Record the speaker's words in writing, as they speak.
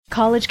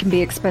College can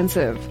be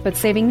expensive, but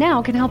saving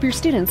now can help your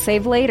students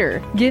save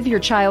later. Give your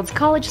child's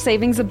college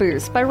savings a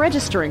boost by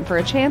registering for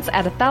a chance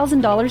at a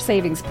 $1,000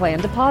 savings plan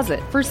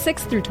deposit for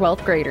 6th through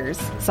 12th graders.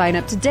 Sign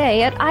up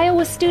today at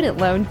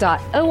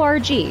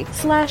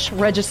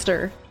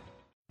iowastudentloan.org/register.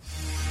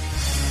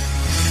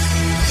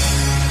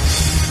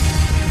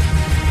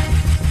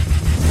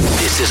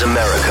 This is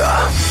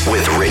America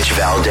with Rich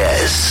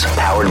Valdez,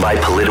 powered by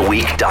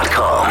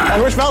PolitiWeek.com.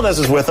 And Rich Valdez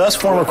is with us,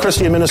 former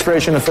Christie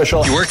administration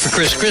official. You worked for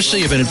Chris Christie,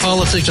 you've been in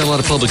politics, done a lot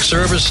of public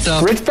service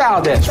stuff. Rich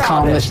Valdez,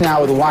 columnist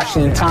now with the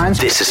Washington Times.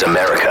 This is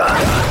America.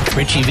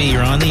 Richie V,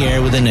 you're on the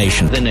air with The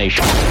Nation. The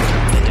Nation.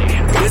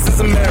 This is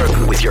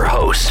America with your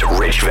host,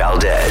 Rich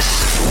Valdez.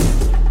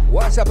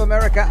 What's up,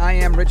 America? I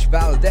am Rich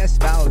Valdez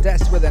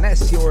with an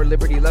S, your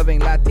liberty-loving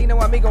Latino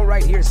amigo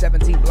right here,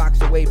 17 blocks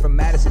away from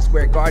Madison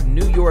Square Garden,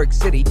 New York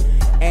City.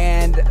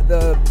 And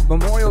the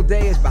Memorial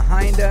Day is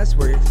behind us.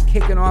 We're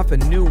kicking off a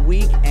new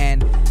week,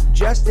 and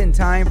just in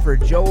time for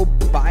Joe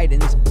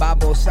Biden's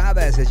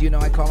babosadas. As you know,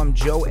 I call him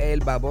Joe El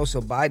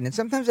Baboso Biden. And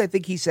sometimes I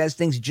think he says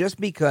things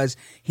just because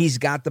he's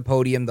got the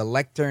podium, the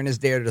lectern is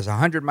there, there's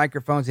 100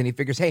 microphones, and he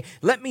figures, hey,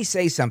 let me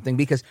say something,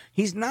 because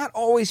he's not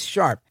always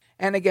sharp.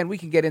 And again, we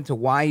can get into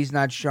why he's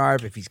not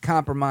sharp, if he's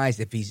compromised,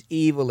 if he's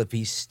evil, if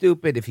he's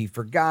stupid, if he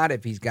forgot,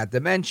 if he's got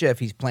dementia, if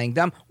he's playing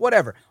dumb,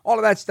 whatever. All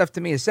of that stuff to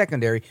me is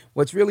secondary.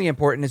 What's really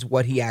important is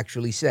what he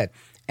actually said.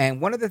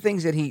 And one of the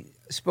things that he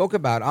spoke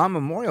about on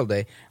Memorial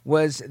Day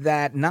was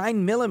that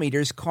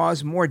 9mm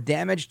cause more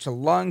damage to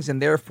lungs,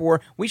 and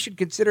therefore we should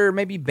consider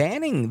maybe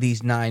banning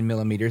these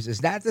 9mm. Is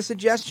that the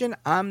suggestion?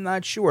 I'm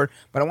not sure.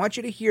 But I want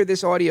you to hear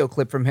this audio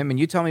clip from him, and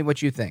you tell me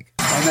what you think.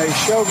 And they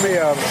showed me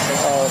a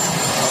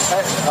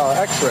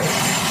X-ray.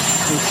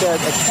 He said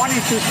a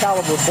 .22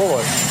 caliber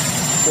bullet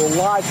will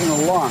lodge in the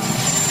lung,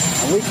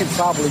 and we can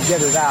probably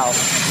get it out,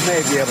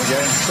 may be able to get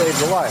it and save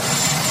the life.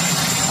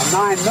 A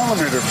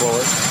 9mm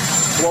bullet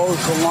blows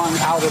the lung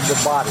out of the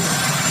body.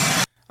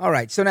 All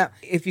right, so now,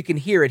 if you can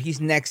hear it, he's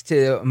next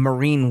to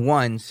Marine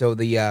One, so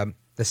the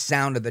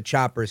sound of the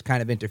chopper is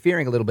kind of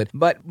interfering a little bit.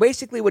 But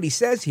basically what he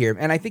says here,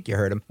 and I think you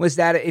heard him, was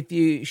that if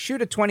you shoot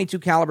a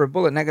 .22 caliber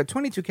bullet, and I got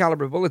 .22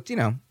 caliber bullets,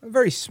 a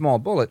very small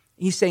bullet.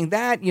 He's saying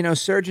that,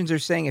 surgeons are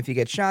saying if you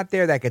get shot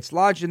there, that gets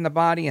lodged in the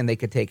body and they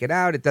could take it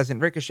out. It doesn't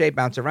ricochet,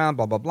 bounce around,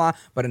 blah, blah, blah.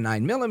 But a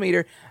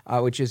 9mm,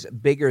 which is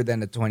bigger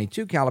than a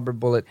 .22 caliber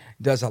bullet,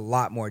 does a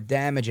lot more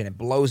damage and it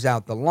blows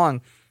out the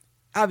lung,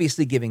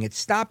 obviously giving it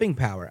stopping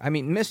power. I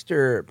mean,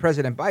 Mr.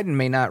 President Biden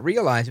may not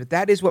realize, but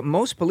that is what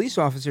most police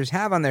officers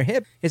have on their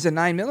hip is a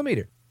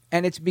 9mm.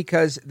 And it's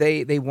because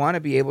they want to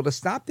be able to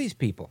stop these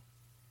people.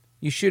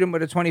 You shoot them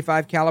with a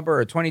 .25 caliber or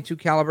a .22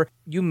 caliber,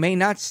 you may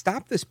not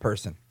stop this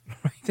person.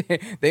 Right?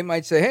 They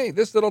might say, hey,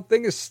 this little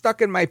thing is stuck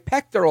in my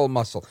pectoral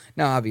muscle.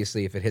 Now,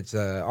 obviously, if it hits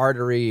an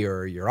artery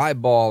or your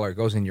eyeball or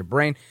goes in your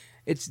brain,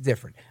 it's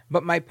different.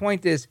 But my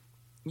point is,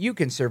 you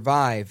can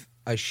survive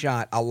a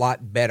shot a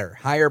lot better,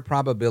 higher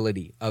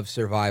probability of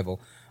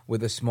survival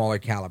with a smaller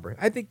caliber.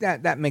 I think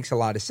that makes a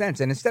lot of sense.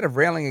 And instead of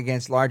railing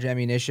against large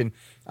ammunition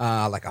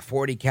like a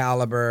 .40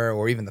 caliber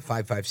or even the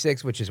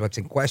 .556, which is what's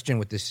in question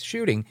with this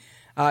shooting,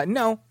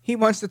 no, he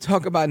wants to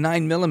talk about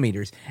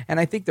 9mm. And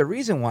I think the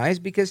reason why is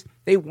because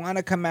they want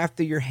to come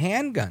after your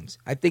handguns.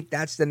 I think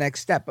that's the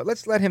next step. But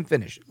let's let him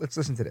finish. Let's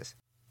listen to this.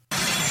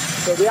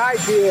 So the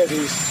idea of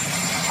these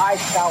high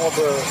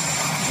caliber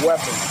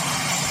weapons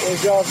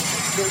is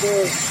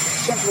there's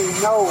simply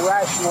no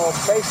rational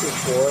basis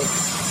for it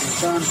in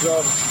terms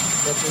of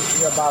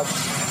about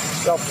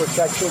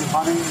self-protection,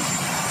 hunting.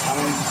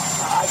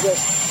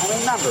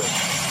 Remember,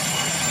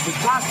 the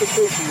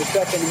Constitution, the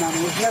Second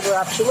Amendment, was never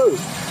absolute.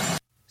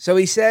 So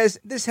he says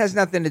this has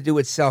nothing to do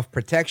with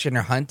self-protection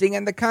or hunting,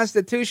 and the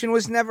Constitution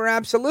was never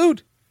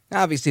absolute.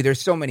 Obviously,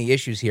 there's so many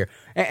issues here.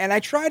 And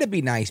I try to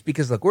be nice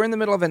because, look, we're in the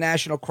middle of a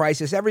national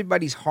crisis.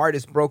 Everybody's heart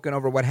is broken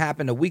over what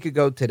happened a week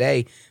ago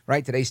today,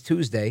 right? Today's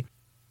Tuesday.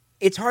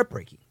 It's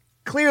heartbreaking.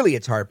 Clearly,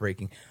 it's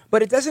heartbreaking.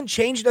 But it doesn't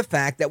change the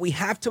fact that we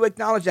have to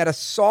acknowledge that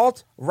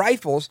assault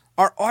rifles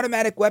are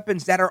automatic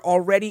weapons that are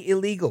already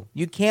illegal.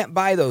 You can't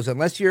buy those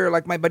unless you're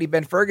like my buddy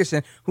Ben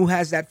Ferguson, who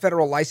has that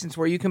federal license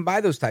where you can buy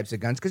those types of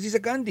guns because he's a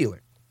gun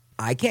dealer.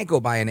 I can't go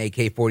buy an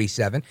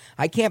AK-47.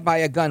 I can't buy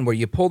a gun where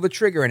you pull the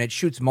trigger and it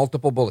shoots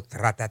multiple bullets.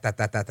 Right?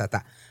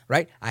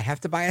 I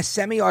have to buy a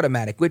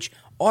semi-automatic, which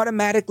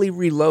automatically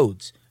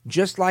reloads.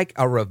 Just like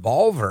a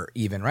revolver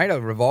even, right? A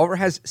revolver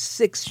has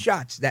 6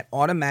 shots that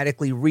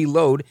automatically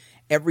reload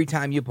every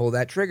time you pull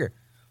that trigger.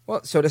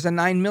 Well, so does a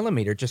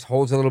 9mm. It just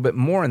holds a little bit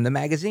more in the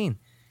magazine.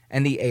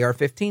 And the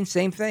AR-15,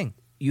 same thing.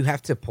 You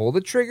have to pull the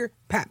trigger,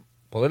 pap,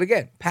 pull it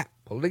again, pap,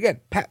 pull it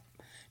again, pap.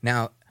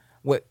 Now,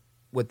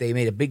 what they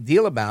made a big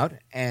deal about,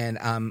 and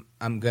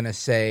I'm going to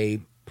say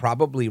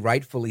probably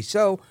rightfully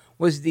so,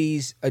 was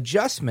these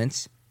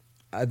adjustments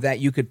that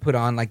you could put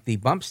on, like the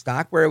bump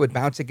stock, where it would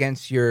bounce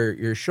against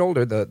your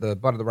shoulder, the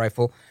butt of the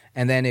rifle,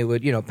 and then it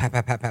would, pap,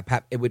 pap, pap, pap,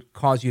 pap. It would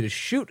cause you to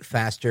shoot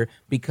faster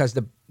because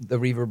the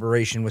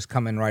reverberation was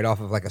coming right off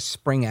of like a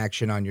spring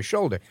action on your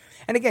shoulder.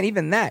 And again,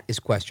 even that is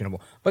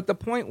questionable. But the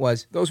point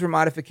was, those were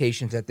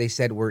modifications that they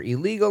said were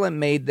illegal and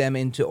made them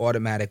into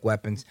automatic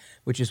weapons,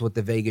 which is what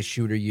the Vegas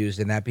shooter used,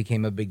 and that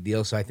became a big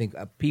deal. So I think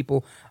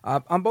people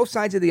on both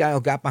sides of the aisle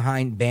got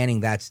behind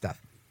banning that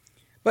stuff.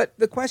 But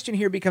the question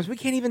here becomes, we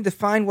can't even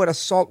define what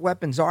assault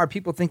weapons are.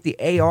 People think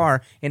the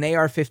AR in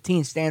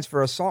AR-15 stands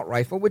for assault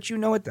rifle, which you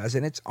know it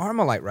doesn't. It's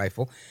Armalite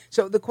rifle.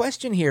 So the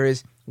question here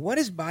is, what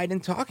is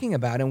Biden talking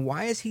about, and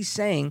why is he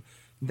saying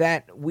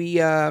that we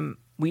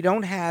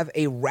don't have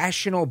a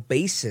rational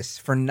basis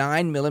for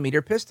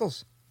 9mm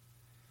pistols?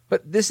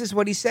 But this is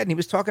what he said, and he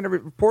was talking to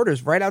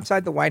reporters right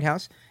outside the White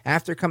House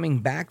after coming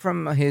back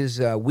from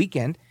his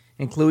weekend,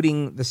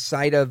 including the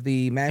site of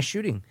the mass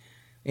shooting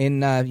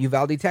in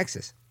Uvalde,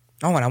 Texas.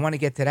 Oh, and I want to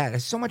get to that.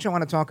 There's so much I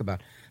want to talk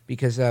about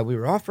because we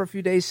were off for a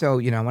few days, so,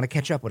 I want to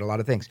catch up with a lot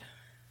of things.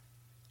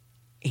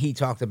 He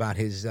talked about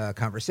his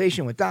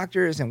conversation with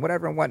doctors and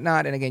whatever and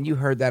whatnot, and again, you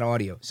heard that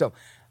audio. So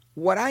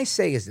what I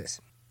say is this.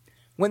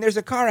 When there's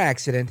a car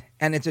accident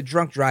and it's a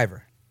drunk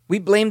driver, we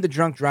blame the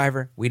drunk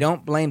driver. We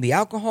don't blame the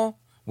alcohol.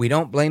 We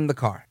don't blame the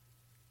car.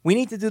 We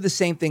need to do the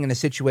same thing in a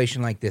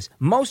situation like this.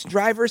 Most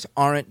drivers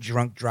aren't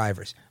drunk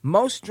drivers.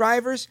 Most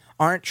drivers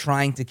aren't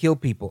trying to kill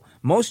people.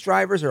 Most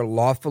drivers are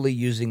lawfully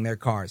using their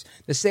cars.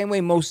 The same way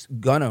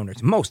most gun owners,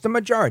 the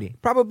majority,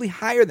 probably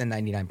higher than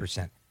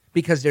 99%,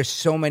 because there's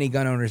so many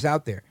gun owners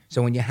out there.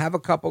 So when you have a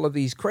couple of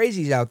these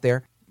crazies out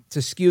there,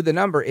 to skew the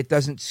number, it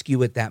doesn't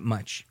skew it that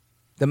much.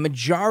 The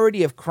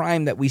majority of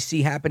crime that we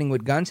see happening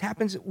with guns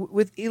happens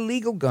with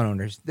illegal gun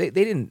owners. They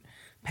didn't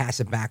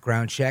pass a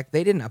background check.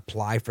 They didn't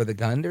apply for the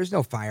gun. There's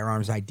no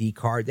firearms ID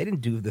card. They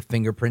didn't do the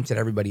fingerprints that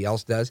everybody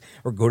else does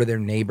or go to their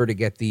neighbor to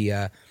get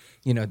the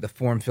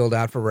form filled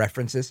out for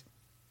references.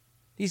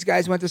 These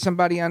guys went to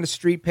somebody on the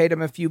street, paid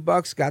them a few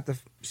bucks, got the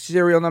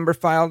serial number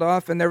filed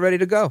off, and they're ready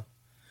to go.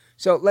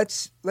 So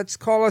let's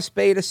call a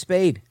spade a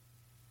spade.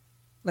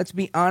 Let's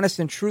be honest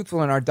and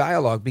truthful in our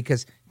dialogue,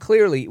 because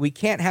clearly we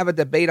can't have a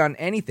debate on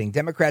anything.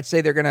 Democrats say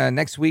they're going to,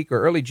 next week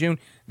or early June,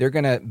 they're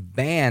going to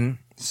ban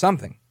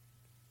something.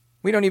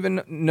 We don't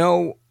even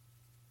know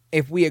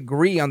if we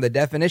agree on the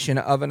definition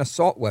of an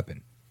assault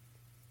weapon.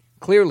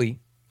 Clearly,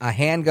 a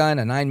handgun,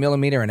 a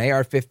 9mm, an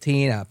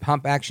AR-15, a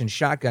pump-action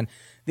shotgun,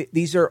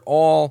 these are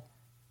all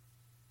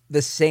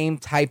the same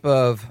type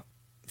of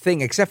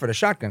thing except for the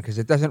shotgun, because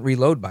it doesn't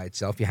reload by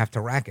itself. You have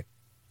to rack it.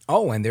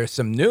 Oh, and there's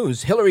some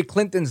news. Hillary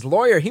Clinton's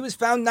lawyer, he was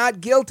found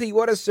not guilty.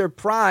 What a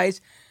surprise.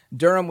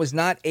 Durham was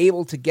not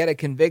able to get a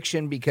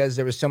conviction because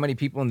there were so many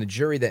people in the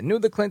jury that knew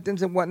the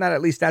Clintons and whatnot.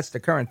 At least that's the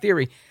current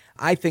theory.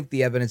 I think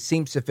the evidence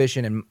seems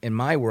sufficient in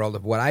my world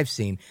of what I've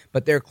seen,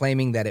 but they're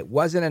claiming that it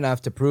wasn't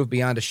enough to prove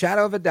beyond a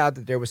shadow of a doubt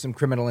that there was some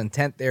criminal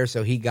intent there,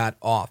 so he got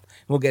off.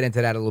 We'll get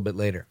into that a little bit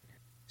later.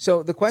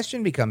 So the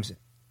question becomes,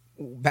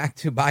 back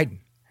to Biden,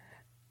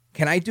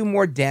 can I do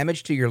more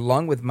damage to your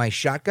lung with my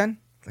shotgun,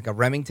 like a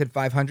Remington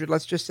 500,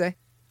 let's just say,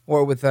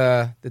 or with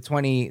the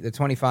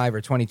 25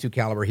 or 22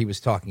 caliber he was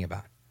talking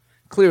about?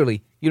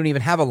 Clearly, you don't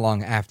even have a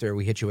lung after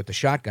we hit you with the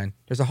shotgun.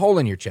 There's a hole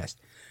in your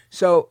chest.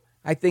 So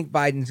I think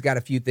Biden's got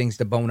a few things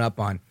to bone up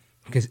on,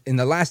 because in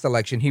the last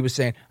election, he was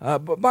saying,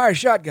 buy a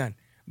shotgun,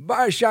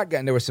 buy a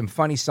shotgun. There were some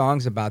funny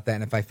songs about that,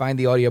 and if I find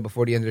the audio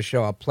before the end of the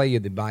show, I'll play you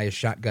the buy a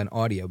shotgun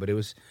audio, but it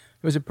was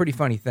a pretty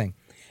funny thing.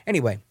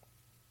 Anyway,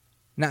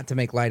 not to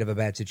make light of a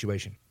bad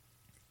situation.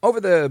 Over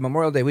the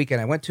Memorial Day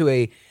weekend, I went to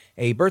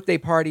a birthday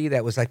party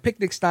that was like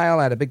picnic style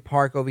at a big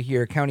park over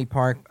here, County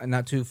Park,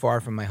 not too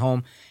far from my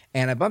home,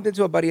 and I bumped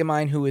into a buddy of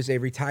mine who is a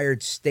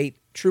retired state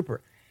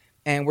trooper.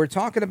 And we're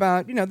talking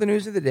about, the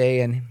news of the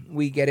day, and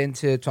we get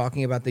into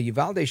talking about the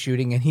Uvalde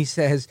shooting, and he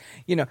says,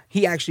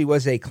 he actually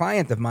was a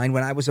client of mine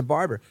when I was a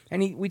barber.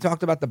 And we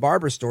talked about the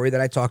barber story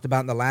that I talked about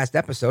in the last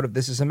episode of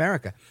This Is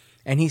America.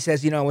 And he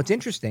says, what's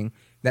interesting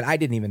that I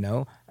didn't even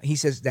know, he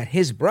says that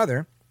his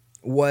brother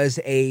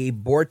was a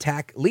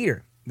BORTAC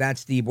leader.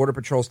 That's the Border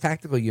Patrol's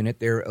tactical unit,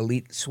 their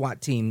elite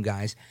SWAT team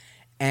guys,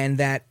 and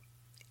that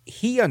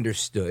he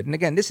understood, and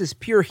again, this is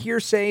pure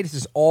hearsay, this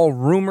is all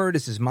rumor,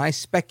 this is my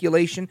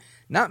speculation,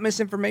 not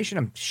misinformation,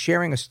 I'm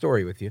sharing a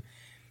story with you,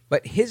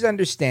 but his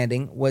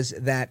understanding was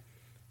that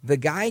the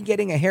guy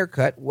getting a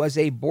haircut was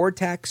a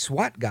BORTAC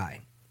SWAT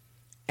guy,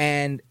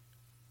 and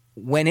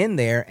went in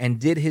there and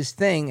did his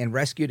thing and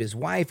rescued his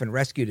wife and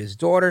rescued his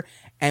daughter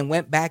and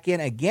went back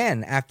in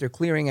again after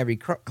clearing every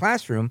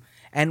classroom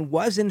and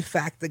was in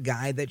fact the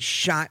guy that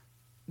shot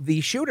the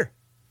shooter,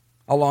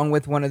 along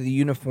with one of the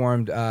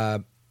uniformed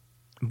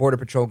Border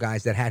Patrol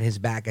guys that had his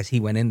back as he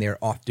went in there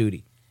off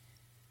duty.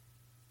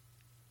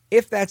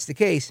 If that's the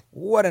case,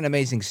 what an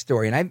amazing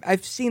story. And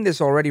I've seen this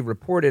already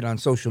reported on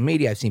social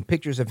media. I've seen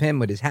pictures of him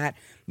with his hat.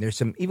 There's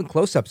some even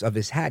close-ups of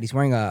his hat. He's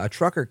wearing a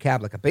trucker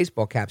cap, like a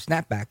baseball cap,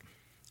 snapback.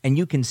 And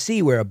you can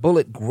see where a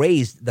bullet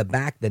grazed the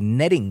back, the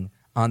netting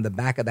on the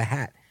back of the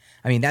hat.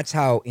 I mean, that's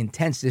how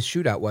intense this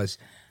shootout was.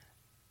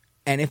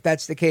 And if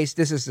that's the case,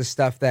 this is the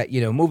stuff that,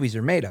 movies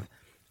are made of.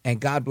 And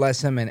God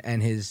bless him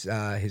and his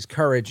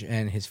courage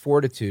and his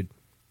fortitude.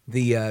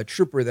 The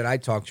trooper that I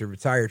talked to,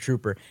 retired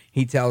trooper,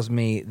 he tells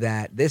me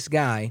that this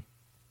guy,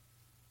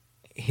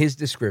 his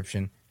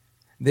description,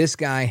 this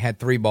guy had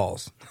 3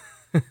 balls.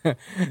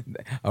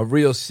 A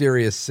real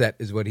serious set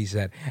is what he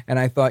said. And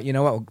I thought, you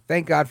know what,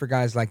 thank God for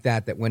guys like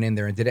that went in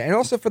there and did it. And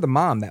also for the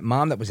mom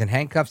that was in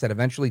handcuffs that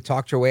eventually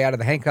talked her way out of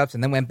the handcuffs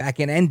and then went back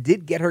in and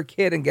did get her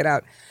kid and get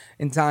out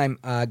in time.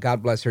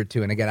 God bless her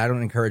too. And again, I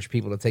don't encourage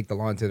people to take the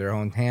law into their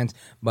own hands,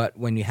 but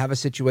when you have a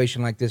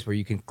situation like this where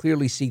you can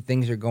clearly see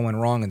things are going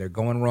wrong and they're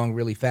going wrong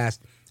really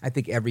fast, I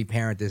think every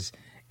parent is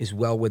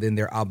well within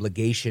their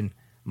obligation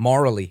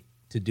morally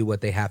to do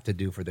what they have to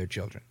do for their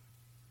children.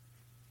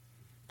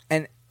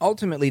 And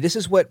ultimately, this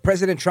is what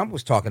President Trump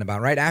was talking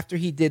about, right? After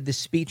he did the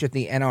speech at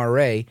the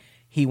NRA,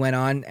 he went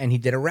on and he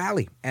did a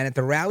rally. And at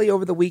the rally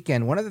over the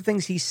weekend, one of the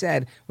things he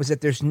said was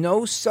that there's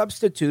no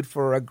substitute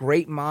for a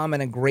great mom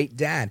and a great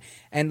dad.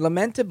 And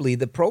lamentably,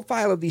 the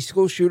profile of these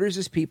school shooters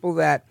is people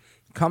that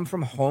come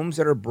from homes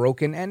that are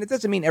broken. And it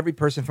doesn't mean every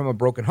person from a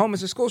broken home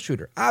is a school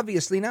shooter.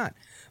 Obviously not.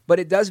 But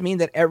it does mean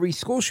that every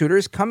school shooter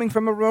is coming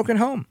from a broken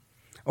home.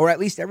 Or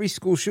at least every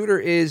school shooter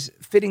is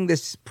fitting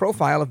this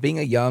profile of being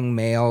a young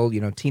male,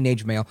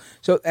 teenage male.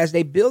 So as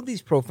they build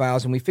these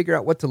profiles and we figure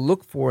out what to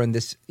look for in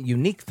this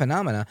unique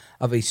phenomena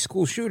of a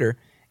school shooter,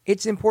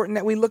 it's important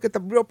that we look at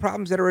the real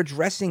problems that are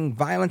addressing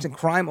violence and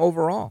crime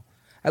overall.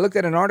 I looked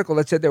at an article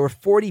that said there were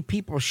 40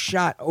 people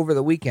shot over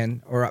the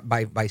weekend or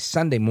by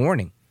Sunday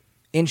morning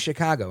in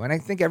Chicago. And I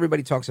think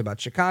everybody talks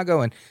about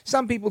Chicago, and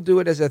some people do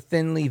it as a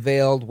thinly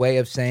veiled way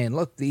of saying,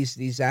 look,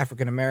 these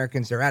African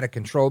Americans, they're out of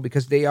control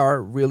because they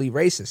are really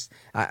racist.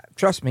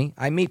 Trust me,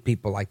 I meet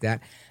people like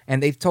that,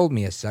 and they've told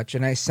me as such,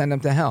 and I send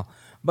them to hell.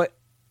 But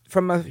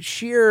from a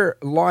sheer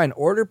law and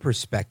order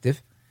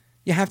perspective,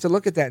 you have to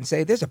look at that and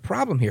say, there's a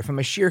problem here. From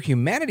a sheer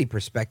humanity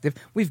perspective,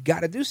 we've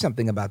got to do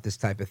something about this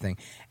type of thing.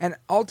 And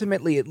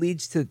ultimately, it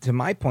leads to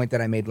my point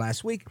that I made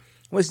last week,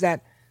 was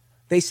that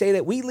they say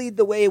that we lead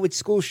the way with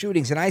school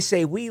shootings, and I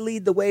say we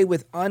lead the way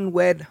with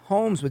unwed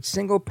homes, with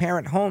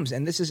single-parent homes.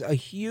 And this is a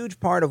huge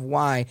part of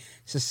why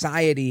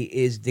society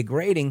is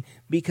degrading,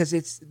 because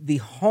it's the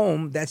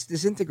home that's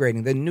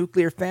disintegrating, the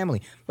nuclear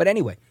family. But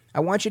anyway, I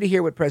want you to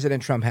hear what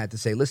President Trump had to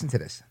say. Listen to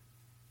this.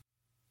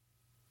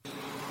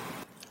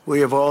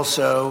 We have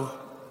also,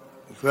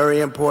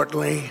 very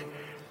importantly,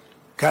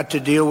 got to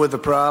deal with the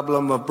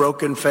problem of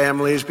broken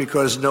families,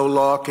 because no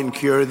law can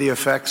cure the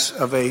effects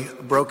of a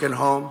broken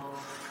home.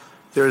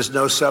 There is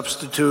no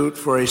substitute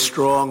for a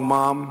strong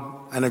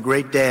mom and a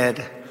great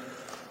dad.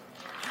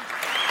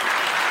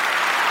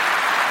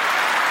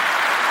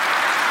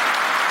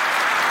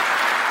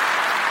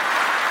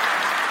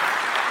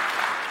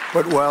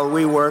 But while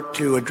we work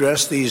to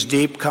address these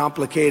deep,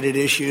 complicated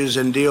issues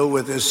and deal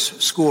with this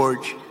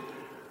scourge,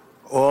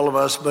 all of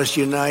us must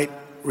unite,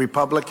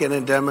 Republican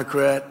and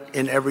Democrat,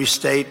 in every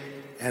state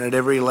and at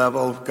every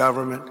level of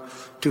government,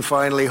 to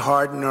finally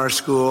harden our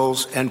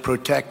schools and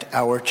protect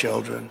our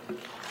children.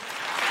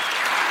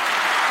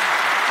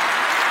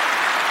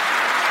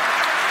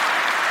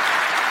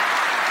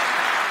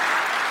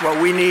 What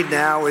we need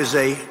now is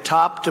a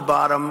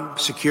top-to-bottom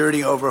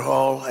security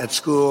overhaul at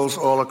schools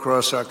all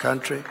across our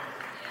country.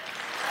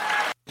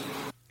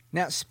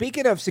 Now,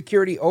 speaking of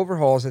security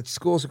overhauls at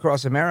schools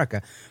across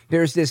America,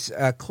 there's this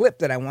clip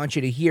that I want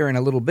you to hear in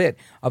a little bit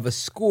of a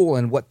school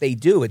and what they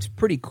do. It's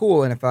pretty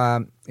cool, and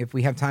if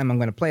we have time, I'm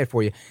going to play it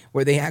for you,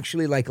 where they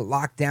actually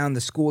lock down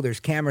the school.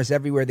 There's cameras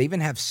everywhere. They even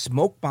have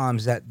smoke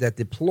bombs that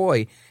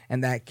deploy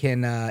and that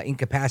can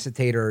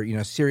incapacitate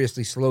or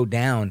seriously slow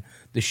down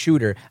the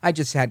shooter. I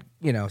just had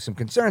some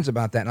concerns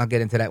about that, and I'll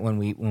get into that when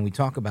we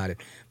talk about it.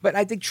 But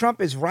I think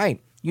Trump is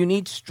right. You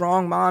need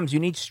strong moms. You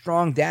need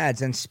strong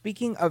dads. And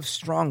speaking of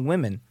strong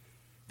women,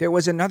 there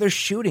was another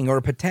shooting or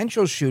a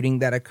potential shooting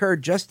that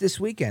occurred just this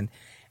weekend.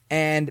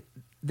 And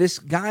this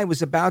guy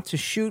was about to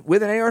shoot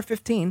with an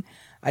AR-15.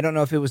 I don't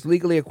know if it was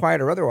legally acquired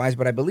or otherwise,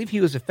 but I believe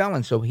he was a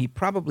felon, so he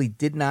probably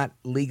did not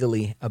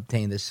legally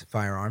obtain this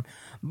firearm.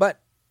 But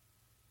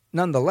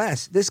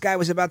nonetheless, this guy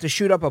was about to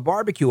shoot up a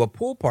barbecue, a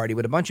pool party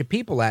with a bunch of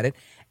people at it.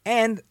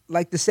 And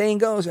like the saying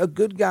goes, a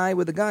good guy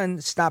with a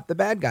gun stopped the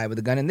bad guy with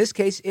a gun. In this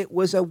case, it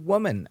was a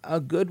woman. A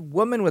good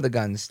woman with a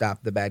gun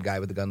stopped the bad guy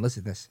with a gun.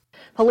 Listen to this.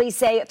 Police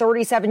say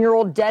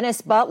 37-year-old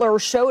Dennis Butler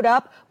showed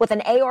up with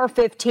an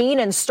AR-15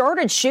 and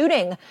started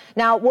shooting.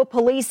 Now, what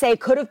police say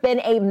could have been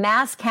a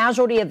mass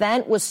casualty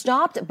event was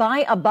stopped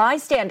by a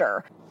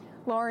bystander.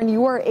 Lauren,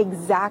 you are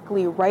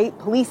exactly right.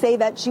 Police say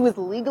that she was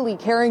legally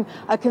carrying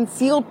a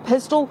concealed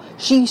pistol.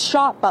 She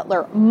shot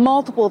Butler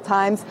multiple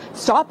times,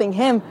 stopping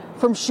him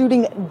from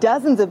shooting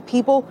dozens of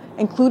people,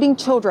 including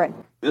children.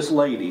 This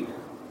lady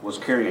was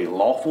carrying a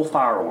lawful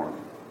firearm,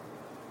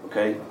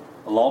 a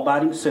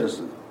law-abiding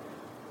citizen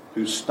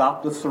who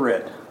stopped the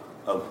threat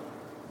of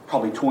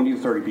probably 20 or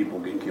 30 people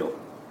getting killed.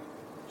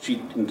 She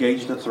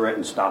engaged the threat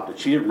and stopped it.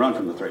 She didn't run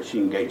from the threat, she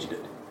engaged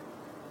it,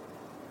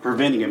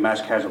 preventing a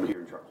mass casualty here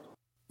in Charleston.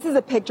 This is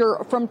a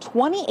picture from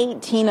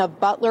 2018 of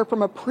Butler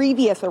from a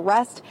previous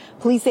arrest.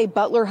 Police say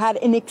Butler had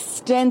an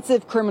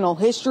extensive criminal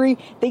history.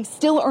 They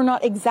still are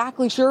not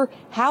exactly sure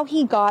how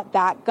he got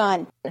that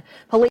gun.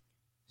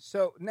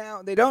 So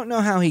now they don't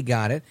know how he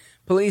got it.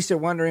 Police are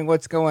wondering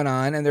what's going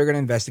on, and they're going to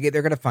investigate.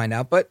 They're going to find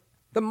out. But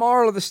the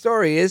moral of the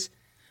story is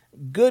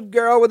good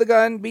girl with a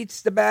gun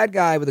beats the bad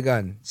guy with a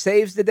gun,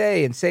 saves the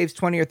day and saves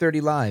 20 or 30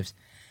 lives.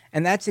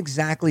 And that's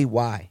exactly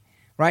why,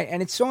 right?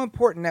 And it's so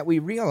important that we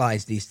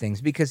realize these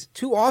things because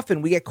too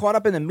often we get caught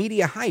up in the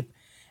media hype.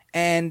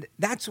 And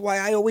that's why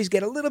I always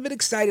get a little bit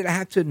excited, I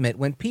have to admit,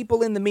 when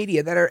people in the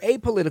media that are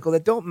apolitical,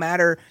 that don't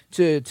matter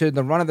to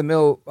the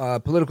run-of-the-mill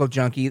political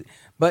junkie,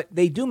 but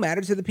they do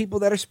matter to the people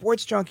that are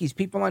sports junkies,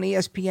 people on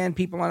ESPN,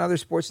 people on other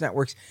sports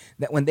networks,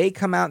 that when they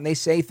come out and they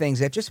say things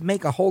that just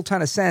make a whole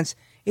ton of sense,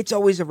 it's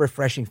always a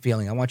refreshing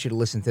feeling. I want you to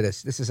listen to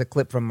this. This is a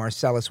clip from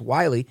Marcellus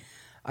Wiley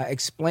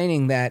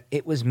explaining that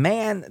it was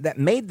man that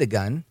made the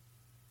gun,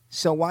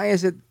 so why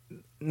is it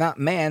not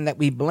man that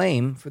we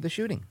blame for the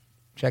shooting?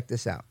 Check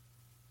this out.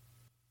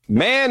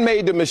 Man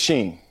made the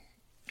machine,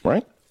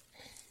 right?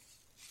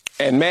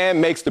 And man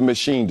makes the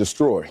machine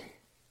destroy.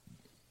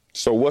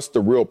 So what's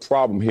the real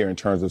problem here in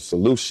terms of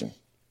solution?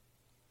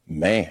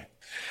 Man.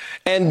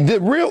 And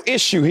the real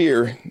issue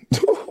here,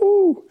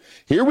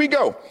 here we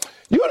go.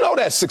 You know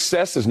that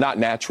success is not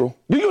natural?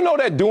 Do you know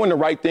that doing the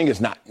right thing is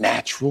not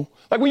natural?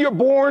 Like when you're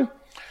born,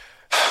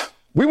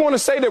 we want to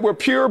say that we're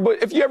pure,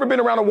 but if you ever been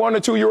around a 1 or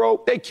 2 year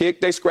old, they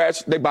kick, they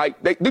scratch, they bite.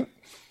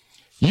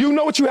 You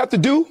know what you have to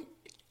do?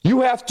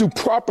 You have to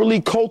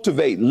properly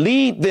cultivate,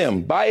 lead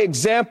them by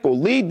example,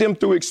 lead them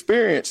through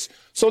experience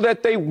so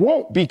that they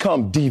won't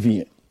become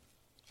deviant.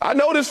 I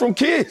know this from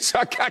kids.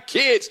 I got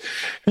kids.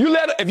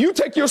 If you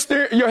take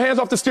your hands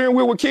off the steering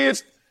wheel with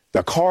kids,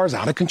 the car's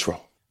out of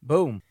control.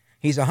 Boom.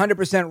 He's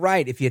 100%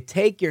 right. If you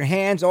take your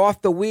hands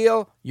off the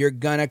wheel, you're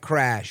gonna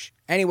crash.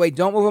 Anyway,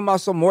 don't move a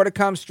muscle. More to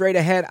come straight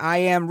ahead. I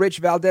am Rich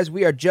Valdez.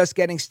 We are just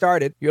getting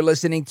started. You're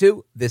listening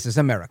to This is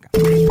America.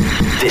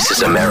 This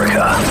is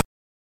America.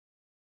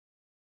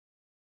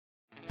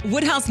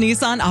 Woodhouse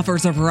Nissan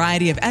offers a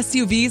variety of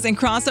SUVs and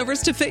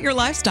crossovers to fit your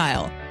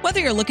lifestyle.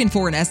 Whether you're looking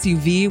for an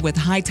SUV with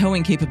high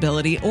towing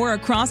capability or a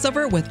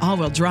crossover with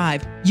all-wheel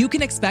drive, you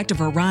can expect a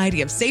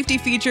variety of safety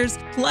features,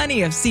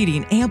 plenty of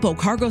seating, ample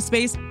cargo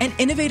space, and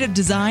innovative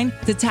design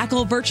to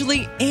tackle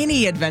virtually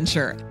any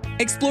adventure.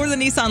 Explore the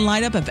Nissan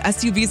lineup of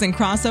SUVs and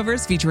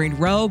crossovers featuring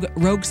Rogue,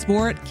 Rogue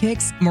Sport,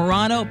 Kicks,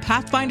 Murano,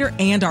 Pathfinder,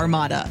 and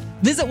Armada.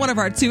 Visit one of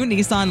our 2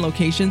 Nissan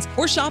locations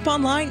or shop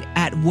online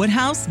at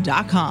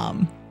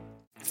woodhouse.com.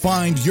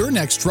 Find your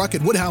next truck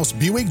at Woodhouse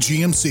Buick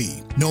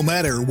GMC. No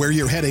matter where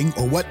you're heading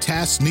or what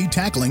tasks need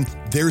tackling,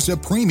 there's a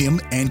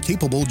premium and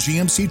capable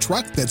GMC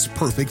truck that's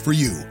perfect for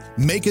you.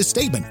 Make a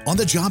statement on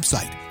the job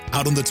site,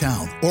 out on the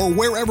town, or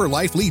wherever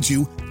life leads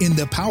you in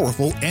the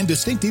powerful and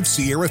distinctive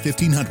Sierra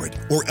 1500,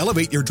 or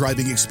elevate your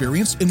driving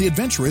experience in the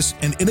adventurous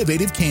and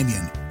innovative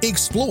Canyon.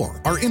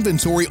 Explore our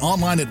inventory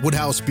online at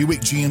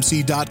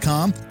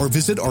WoodhouseBuickGMC.com or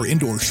visit our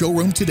indoor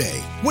showroom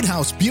today.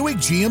 Woodhouse Buick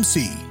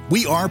GMC.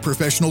 We are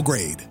professional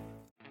grade.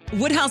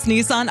 Woodhouse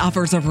Nissan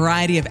offers a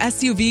variety of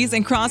SUVs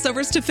and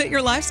crossovers to fit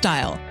your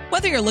lifestyle.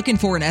 Whether you're looking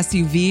for an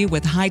SUV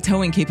with high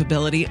towing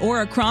capability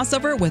or a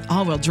crossover with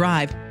all-wheel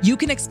drive, you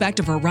can expect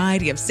a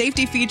variety of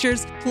safety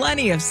features,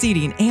 plenty of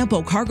seating,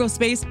 ample cargo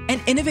space,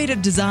 and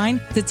innovative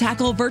design to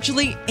tackle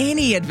virtually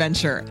any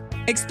adventure.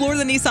 Explore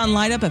the Nissan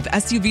lineup of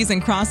SUVs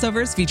and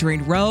crossovers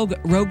featuring Rogue,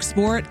 Rogue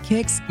Sport,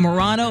 Kicks,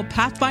 Murano,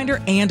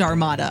 Pathfinder, and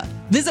Armada.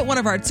 Visit one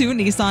of our 2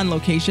 Nissan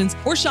locations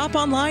or shop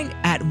online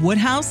at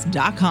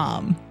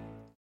woodhouse.com.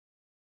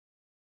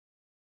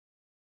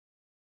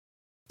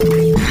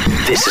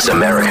 This is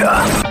America.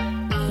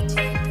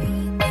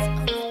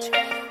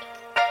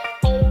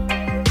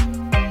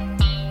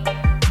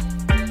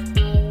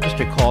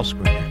 Mr. Call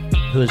Screener,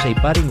 who is a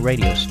budding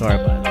radio star,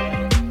 by the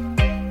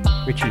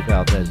way. Richie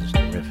Valdez is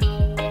terrific.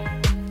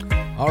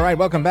 All right,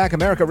 welcome back,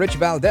 America. Rich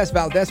Valdez,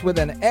 Valdez with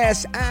an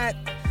S at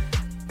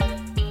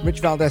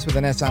Rich Valdez with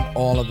an S on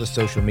all of the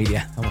social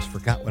media. I almost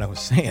forgot what I was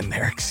saying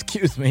there.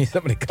 Excuse me.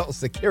 Somebody call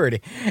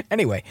security.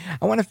 Anyway,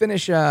 I want to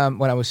finish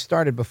what I was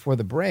started before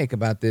the break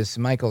about this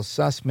Michael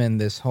Sussman,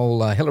 this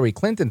whole Hillary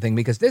Clinton thing,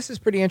 because this is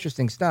pretty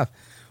interesting stuff.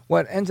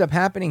 What ends up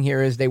happening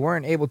here is they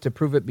weren't able to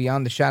prove it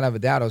beyond the shadow of a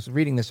doubt. I was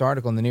reading this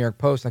article in the New York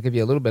Post. I'll give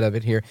you a little bit of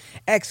it here.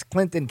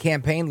 Ex-Clinton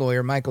campaign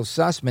lawyer Michael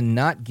Sussman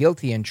not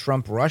guilty in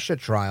Trump-Russia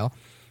trial.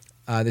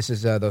 This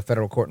is the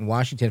federal court in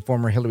Washington.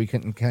 Former Hillary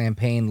Clinton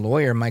campaign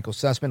lawyer Michael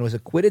Sussman was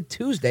acquitted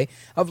Tuesday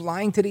of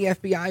lying to the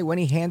FBI when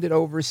he handed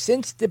over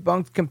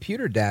since-debunked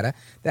computer data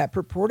that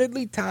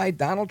purportedly tied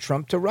Donald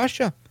Trump to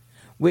Russia,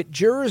 with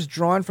jurors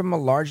drawn from a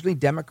largely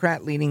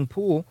Democrat-leaning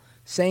pool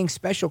saying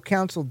special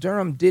counsel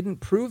Durham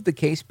didn't prove the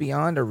case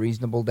beyond a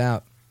reasonable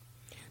doubt.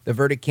 The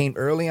verdict came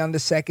early on the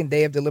second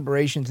day of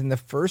deliberations in the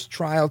first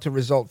trial to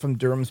result from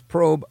Durham's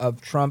probe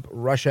of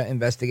Trump-Russia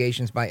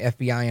investigations by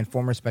FBI and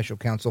former special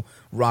counsel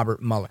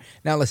Robert Mueller.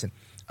 Now, listen,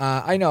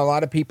 I know a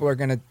lot of people are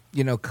going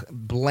to,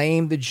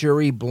 blame the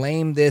jury,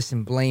 blame this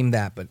and blame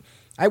that. But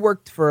I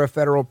worked for a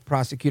federal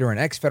prosecutor, an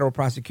ex-federal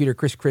prosecutor,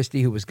 Chris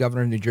Christie, who was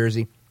governor of New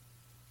Jersey.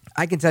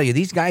 I can tell you,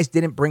 these guys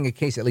didn't bring a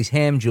case, at least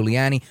him,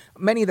 Giuliani,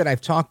 many that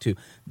I've talked to.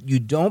 You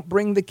don't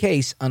bring the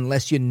case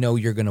unless you know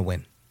you're going to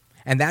win.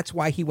 And that's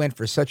why he went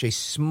for such a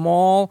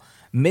small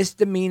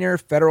misdemeanor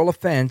federal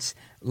offense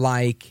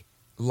like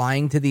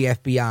lying to the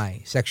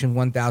FBI, Section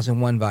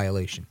 1001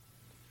 violation.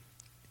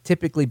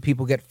 Typically,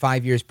 people get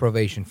 5 years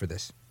probation for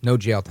this. No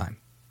jail time.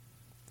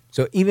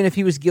 So even if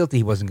he was guilty,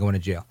 he wasn't going to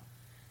jail.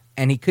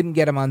 And he couldn't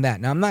get him on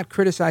that. Now, I'm not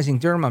criticizing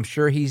Durham. I'm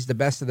sure he's the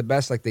best of the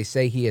best like they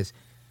say he is.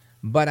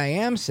 But I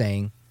am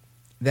saying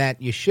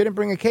that you shouldn't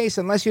bring a case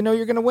unless you know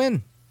you're going to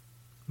win.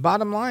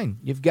 Bottom line,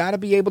 you've got to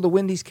be able to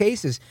win these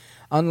cases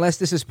unless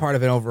this is part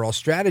of an overall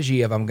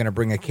strategy of I'm going to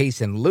bring a case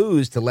and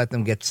lose to let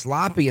them get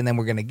sloppy and then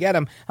we're going to get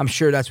them. I'm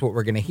sure that's what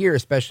we're going to hear,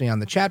 especially on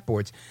the chat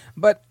boards.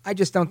 But I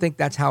just don't think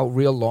that's how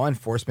real law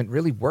enforcement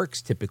really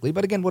works typically.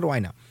 But again, what do I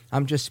know?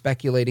 I'm just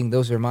speculating.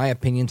 Those are my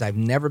opinions. I've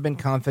never been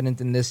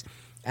confident in this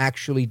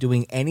actually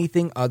doing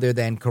anything other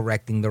than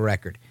correcting the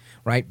record.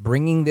 Right?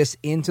 Bringing this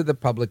into the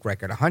public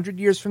record. 100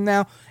 years from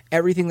now,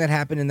 everything that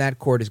happened in that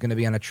court is going to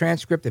be on a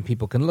transcript and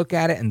people can look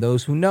at it, and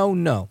those who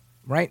know,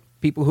 right?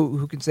 People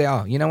who can say,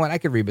 oh, you know what, I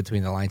could read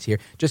between the lines here.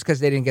 Just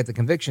because they didn't get the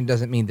conviction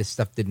doesn't mean this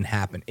stuff didn't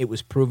happen. It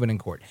was proven in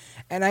court.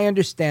 And I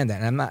understand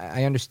that. And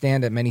I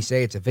understand that many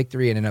say it's a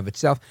victory in and of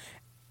itself.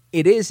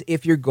 It is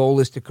if your goal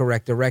is to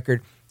correct the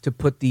record, to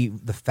put the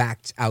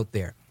facts out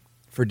there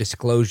for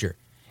disclosure.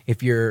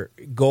 If your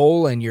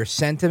goal and your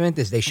sentiment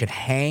is they should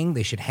hang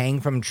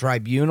from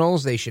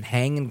tribunals, they should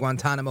hang in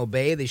Guantanamo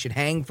Bay, they should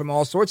hang from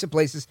all sorts of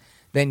places,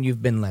 then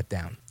you've been let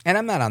down. And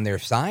I'm not on their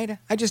side.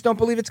 I just don't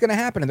believe it's going to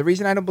happen. And the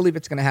reason I don't believe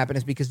it's going to happen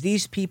is because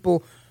these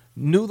people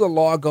knew the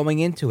law going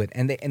into it,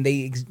 and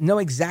they know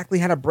exactly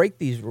how to break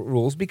these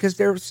rules because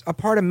they're a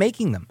part of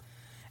making them.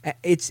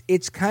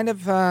 It's kind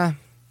of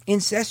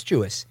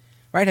incestuous.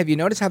 Right? Have you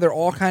noticed how they're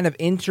all kind of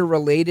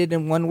interrelated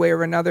in one way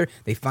or another?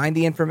 They find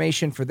the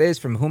information for this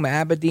from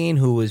Huma Abedin,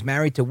 who was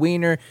married to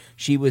Weiner.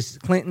 She was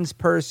Clinton's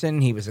person.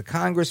 He was a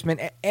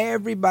congressman.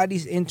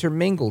 Everybody's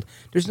intermingled.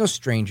 There's no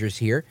strangers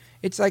here.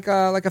 It's like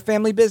a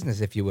family business,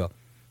 if you will.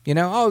 You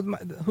know,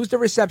 who's the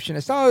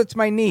receptionist? Oh, it's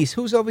my niece.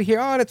 Who's over here?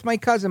 Oh, that's my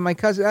cousin.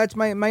 That's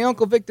my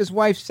Uncle Victor's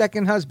wife's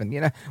second husband.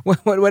 You know,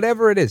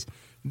 whatever it is.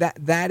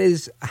 That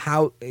is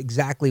how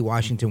exactly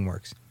Washington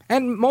works.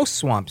 And most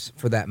swamps,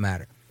 for that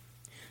matter.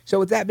 So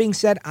with that being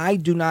said, I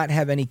do not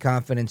have any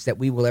confidence that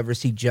we will ever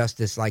see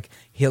justice like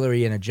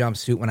Hillary in a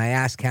jumpsuit. When I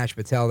asked Kash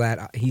Patel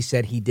that, he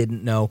said he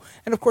didn't know.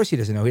 And of course he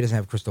doesn't know. He doesn't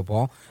have a crystal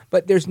ball.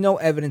 But there's no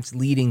evidence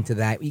leading to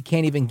that. You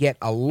can't even get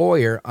a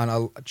lawyer on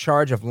a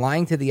charge of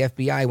lying to the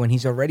FBI when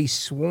he's already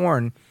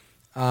sworn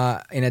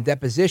in a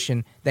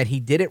deposition that he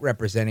did it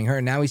representing her.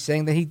 And now he's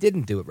saying that he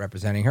didn't do it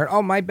representing her.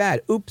 Oh, my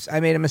bad. Oops, I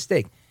made a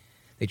mistake.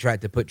 They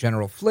tried to put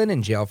General Flynn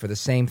in jail for the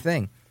same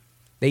thing.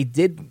 They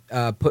did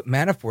put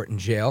Manafort in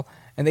jail.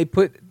 And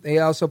they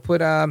also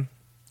put our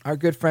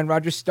good friend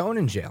Roger Stone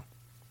in jail.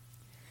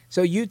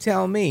 So you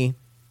tell me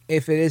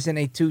if it isn't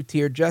a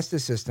two-tier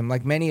justice system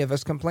like many of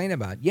us complain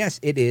about.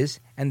 Yes, it is,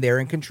 and they're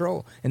in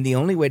control. And the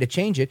only way to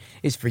change it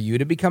is for you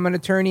to become an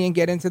attorney and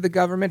get into the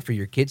government, for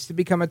your kids to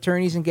become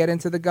attorneys and get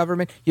into the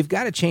government. You've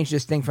got to change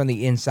this thing from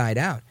the inside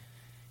out.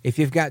 If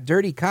you've got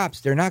dirty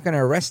cops, they're not going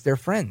to arrest their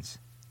friends.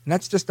 And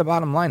that's just the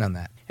bottom line on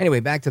that. Anyway,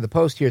 back to the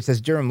Post here. It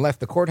says Durham left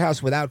the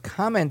courthouse without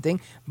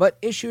commenting, but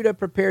issued a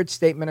prepared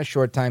statement a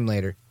short time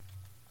later.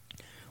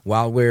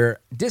 While we're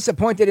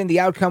disappointed in the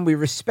outcome, we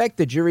respect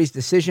the jury's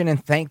decision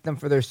and thank them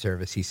for their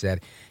service, he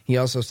said. He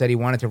also said he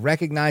wanted to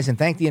recognize and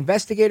thank the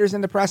investigators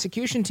and the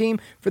prosecution team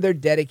for their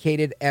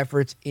dedicated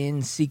efforts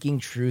in seeking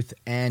truth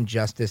and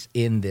justice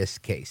in this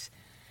case.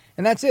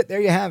 And that's it. There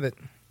you have it.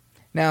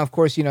 Now, of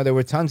course, you know, there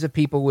were tons of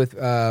people with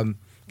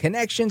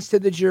connections to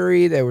the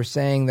jury. They were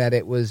saying that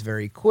it was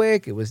very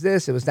quick. It was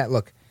this, it was that.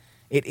 Look,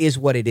 it is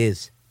what it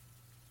is.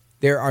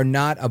 There are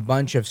not a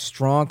bunch of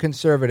strong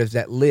conservatives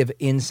that live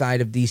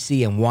inside of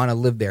D.C. and want to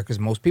live there because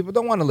most people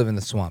don't want to live in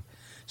the swamp.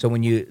 So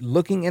when you're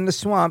looking in the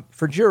swamp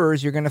for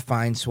jurors, you're going to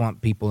find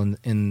swamp people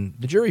in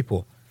the jury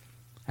pool.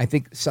 I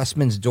think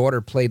Sussman's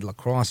daughter played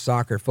lacrosse,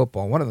 soccer,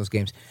 football, one of those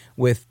games,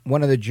 with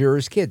one of the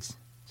jurors' kids.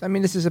 So, I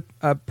mean, this is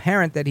a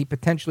parent that he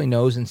potentially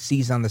knows and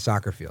sees on the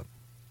soccer field.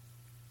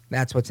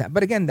 That's what's happening.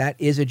 But again, that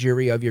is a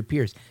jury of your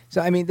peers. So,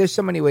 I mean, there's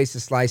so many ways to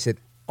slice it.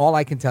 All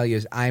I can tell you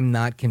is I'm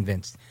not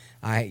convinced.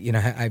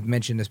 I've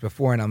mentioned this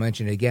before, and I'll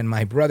mention it again.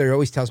 My brother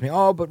always tells me,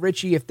 "Oh, but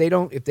Richie, if they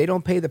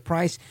don't pay the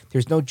price,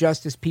 there's no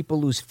justice. People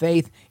lose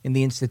faith in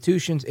the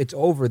institutions. It's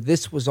over.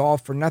 This was all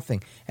for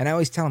nothing." And I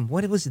always tell him,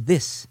 "What was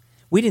this?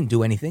 We didn't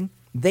do anything.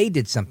 They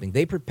did something.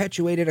 They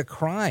perpetuated a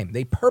crime.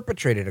 They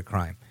perpetrated a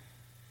crime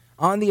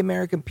on the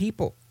American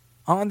people,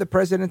 on the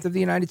President of the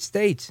United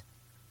States."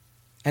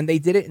 And they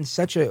did it in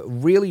such a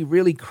really,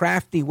 really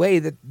crafty way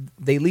that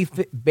they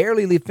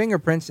barely leave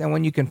fingerprints. And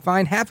when you can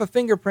find half a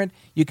fingerprint,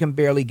 you can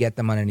barely get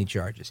them on any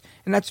charges.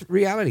 And that's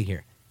reality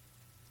here.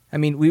 I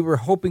mean, we were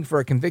hoping for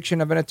a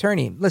conviction of an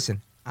attorney.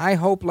 Listen, I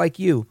hope, like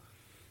you,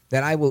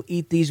 that I will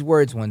eat these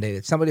words one day.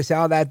 That somebody say,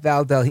 "Oh, that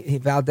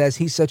Valdez,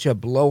 he's such a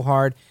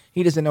blowhard.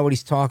 He doesn't know what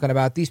he's talking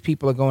about. These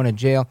people are going to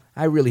jail."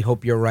 I really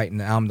hope you're right and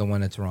I'm the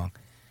one that's wrong.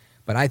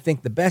 But I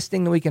think the best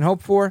thing that we can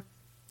hope for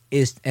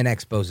is an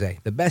expose.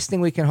 The best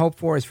thing we can hope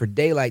for is for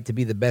daylight to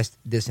be the best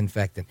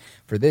disinfectant,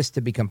 for this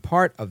to become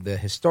part of the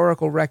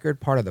historical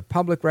record, part of the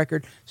public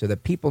record, so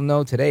that people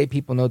know today,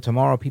 people know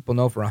tomorrow, people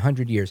know for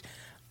 100 years.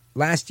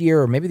 Last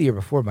year, or maybe the year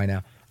before by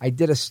now, I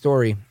did a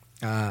story,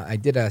 I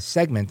did a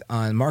segment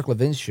on Mark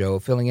Levin's show,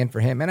 filling in for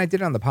him, and I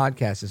did it on the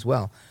podcast as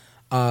well,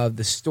 of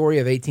the story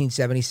of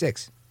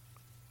 1876.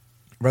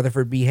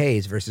 Rutherford B.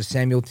 Hayes versus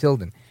Samuel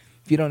Tilden.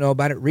 If you don't know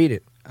about it, read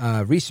it.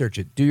 Research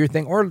it, do your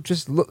thing, or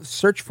just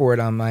search for it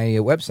on my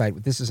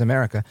website, This Is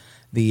America,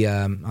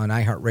 on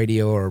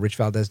iHeartRadio or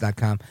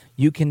richvaldez.com.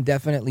 You can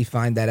definitely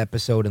find that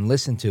episode and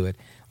listen to it,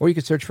 or you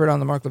can search for it on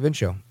the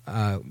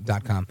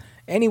marklevinshow.com.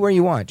 Anywhere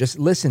you want, just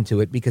listen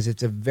to it, because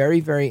it's a very,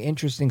 very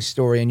interesting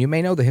story, and you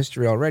may know the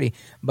history already,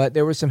 but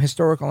there was some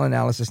historical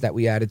analysis that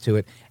we added to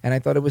it, and I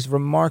thought it was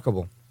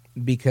remarkable,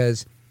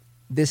 because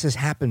this has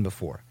happened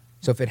before.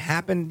 So if it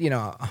happened,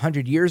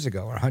 100 years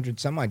ago or 100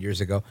 some odd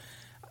years ago,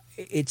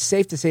 it's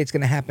safe to say it's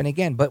going to happen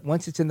again. But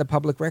once it's in the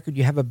public record,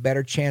 you have a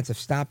better chance of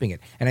stopping it.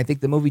 And I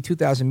think the movie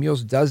 2,000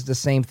 Mules does the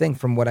same thing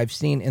from what I've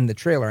seen in the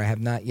trailer. I have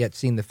not yet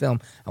seen the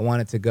film. I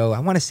want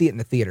to see it in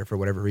the theater for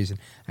whatever reason.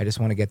 I just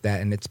want to get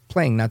that. And it's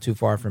playing not too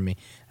far from me.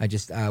 I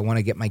just want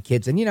to get my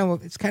kids. And,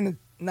 it's kind of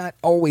not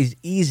always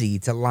easy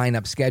to line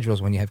up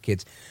schedules when you have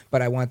kids.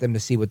 But I want them to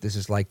see what this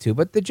is like, too.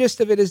 But the gist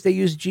of it is they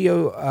use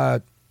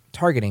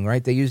geo-targeting,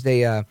 right? They used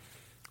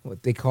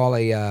what they call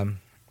a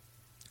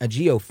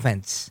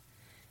geo-fence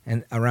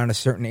and around a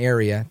certain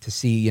area to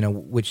see,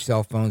 which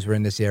cell phones were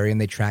in this area, and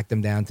they tracked them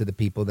down to the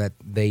people that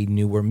they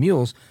knew were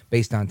mules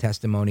based on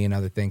testimony and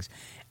other things.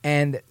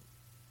 And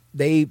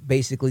they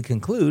basically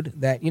conclude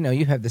that,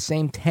 you have the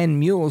same 10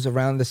 mules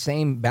around the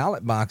same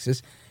ballot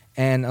boxes,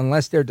 and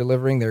unless they're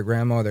delivering their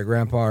grandma or their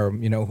grandpa or,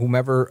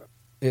 whomever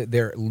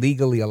they're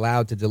legally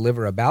allowed to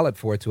deliver a ballot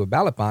for to a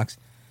ballot box,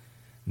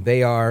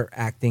 they are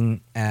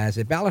acting as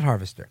a ballot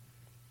harvester,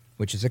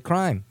 which is a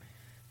crime,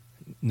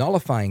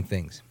 nullifying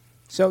things.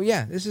 So,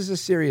 yeah, this is a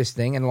serious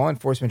thing, and law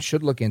enforcement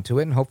should look into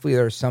it, and hopefully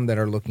there are some that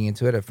are looking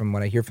into it, from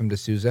what I hear from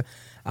D'Souza.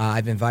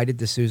 I've invited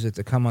D'Souza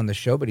to come on the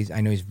show, but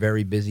I know he's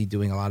very busy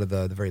doing a lot of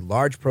the very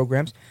large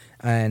programs,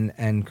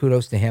 and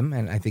kudos to him,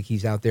 and I think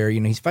he's out there,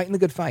 he's fighting the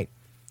good fight.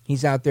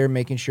 He's out there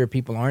making sure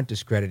people aren't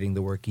discrediting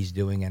the work he's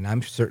doing, and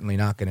I'm certainly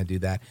not going to do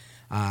that.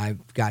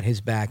 I've got his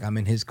back. I'm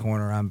in his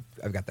corner.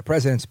 I've got the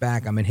president's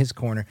back. I'm in his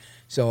corner.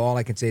 So all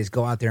I can say is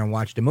go out there and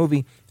watch the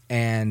movie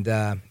and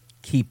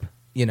keep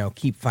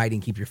fighting,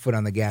 keep your foot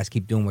on the gas,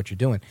 keep doing what you're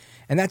doing.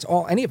 And that's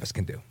all any of us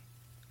can do.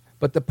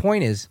 But the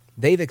point is,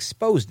 they've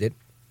exposed it.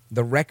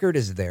 The record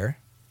is there.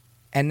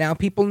 And now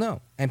people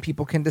know. And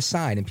people can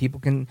decide. And people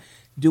can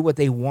do what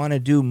they want to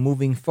do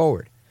moving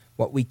forward.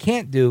 What we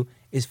can't do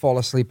is fall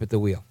asleep at the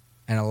wheel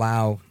and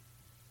allow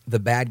the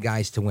bad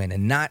guys to win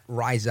and not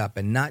rise up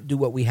and not do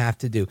what we have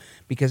to do,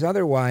 because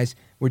otherwise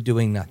we're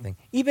doing nothing.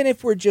 Even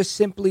if we're just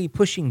simply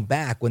pushing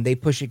back when they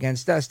push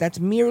against us, that's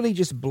merely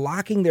just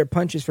blocking their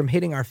punches from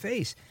hitting our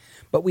face.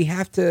 But we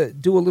have to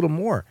do a little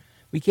more.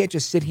 We can't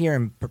just sit here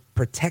and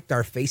protect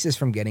our faces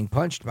from getting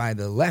punched by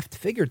the left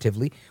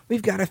figuratively.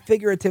 We've got to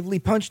figuratively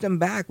punch them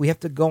back. We have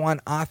to go on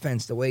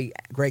offense the way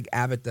Greg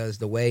Abbott does,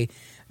 the way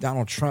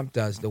Donald Trump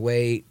does, the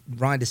way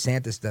Ron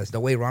DeSantis does, the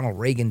way Ronald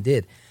Reagan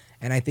did.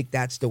 And I think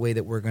that's the way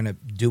that we're going to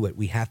do it.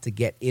 We have to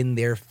get in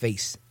their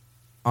face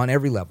on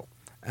every level.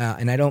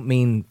 And I don't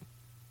mean,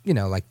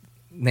 like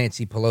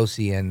Nancy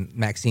Pelosi and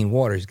Maxine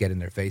Waters get in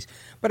their face.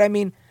 But I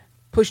mean,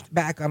 push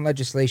back on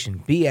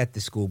legislation. Be at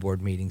the school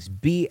board meetings.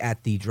 Be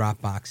at the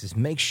drop boxes.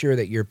 Make sure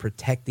that you're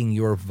protecting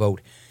your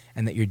vote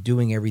and that you're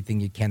doing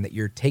everything you can, that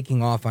you're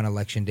taking off on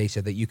Election Day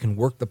so that you can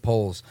work the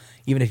polls.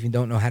 Even if you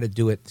don't know how to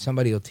do it,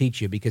 somebody will teach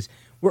you, because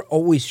we're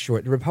always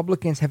short. The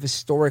Republicans have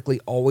historically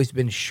always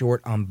been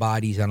short on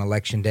bodies on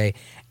Election Day,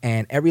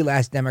 and every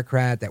last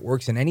Democrat that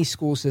works in any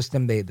school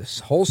system, this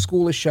whole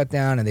school is shut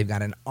down, and they've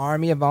got an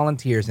army of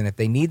volunteers, and if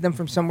they need them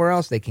from somewhere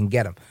else, they can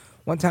get them.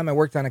 One time I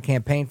worked on a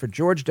campaign for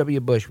George W.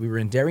 Bush. We were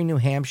in Derry, New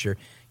Hampshire.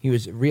 He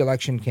was a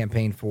re-election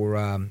campaign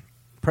for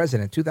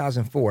president,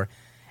 2004.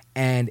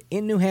 And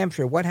in New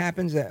Hampshire, what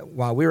happens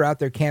while we were out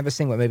there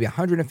canvassing with maybe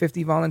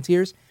 150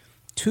 volunteers,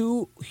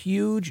 2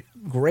 huge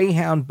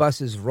Greyhound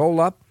buses roll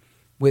up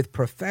with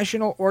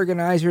professional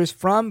organizers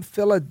from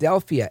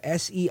Philadelphia,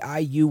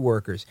 SEIU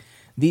workers.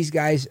 These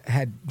guys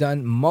had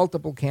done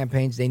multiple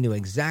campaigns. They knew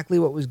exactly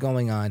what was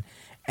going on,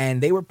 and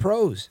they were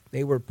pros.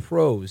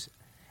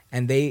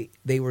 And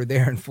they were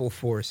there in full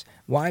force.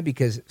 Why?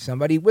 Because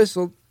somebody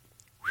whistled,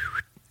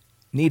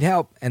 need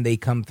help, and they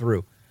come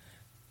through.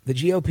 The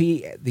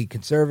GOP, the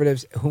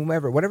conservatives,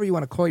 whomever, whatever you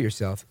want to call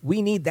yourself,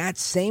 we need that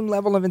same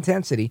level of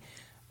intensity,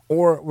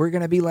 or we're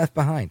going to be left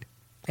behind.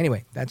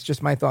 Anyway, that's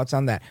just my thoughts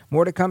on that.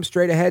 More to come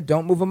straight ahead.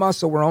 Don't move a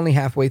muscle. We're only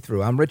halfway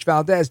through. I'm Rich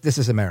Valdez. This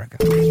is America.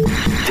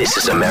 This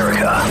is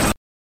America.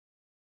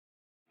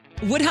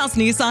 Woodhouse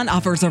Nissan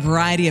offers a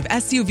variety of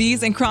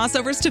SUVs and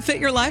crossovers to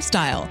fit your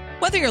lifestyle.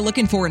 Whether you're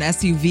looking for an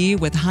SUV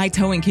with high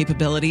towing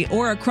capability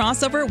or a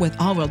crossover with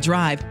all-wheel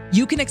drive,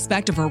 you can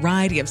expect a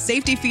variety of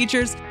safety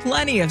features,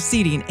 plenty of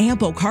seating,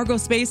 ample cargo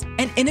space,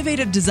 and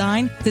innovative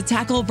design to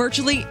tackle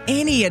virtually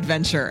any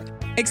adventure.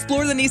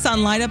 Explore the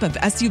Nissan lineup of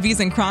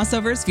SUVs and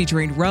crossovers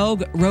featuring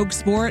Rogue, Rogue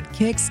Sport,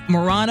 Kicks,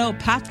 Murano,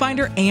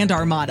 Pathfinder, and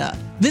Armada.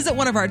 Visit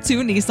one of our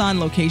 2 Nissan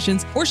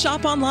locations or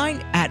shop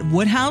online at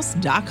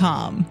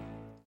woodhouse.com.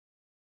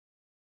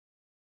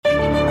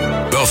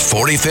 The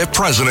 45th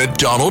President,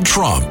 Donald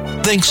Trump,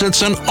 thinks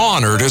it's an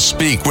honor to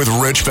speak with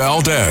Rich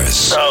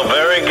Valdez. Oh,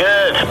 very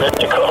good,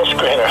 Mr. Call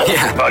Screener.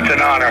 Yeah. Oh, it's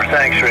an honor.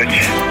 Thanks, Rich.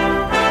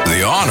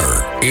 The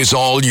honor is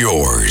all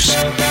yours.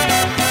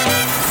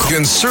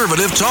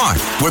 Conservative talk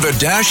with a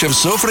dash of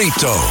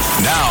sofrito.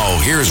 Now,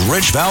 here's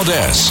Rich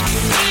Valdez.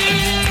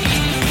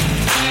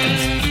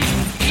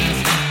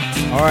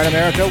 All right,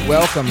 America,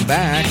 welcome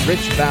back.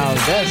 Rich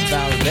Valdez,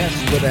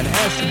 Valdez with an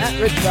S,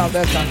 at Rich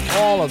Valdez on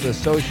all of the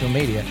social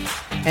media.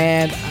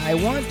 And I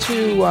want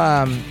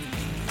to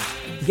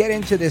get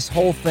into this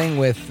whole thing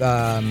with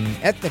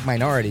ethnic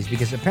minorities,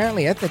 because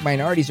apparently ethnic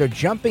minorities are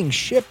jumping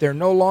ship. They're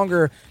no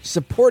longer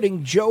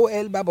supporting Joe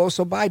El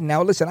Baboso Biden.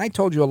 Now, listen, I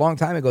told you a long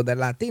time ago that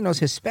Latinos,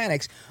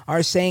 Hispanics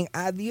are saying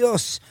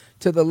adios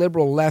to the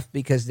liberal left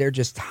because they're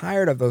just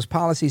tired of those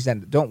policies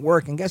that don't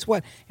work. And guess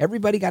what?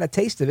 Everybody got a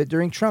taste of it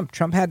during Trump.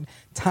 Trump had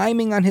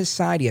timing on his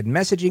side. He had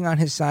messaging on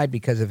his side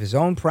because of his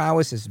own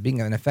prowess as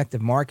being an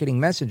effective marketing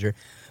messenger.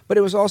 But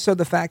it was also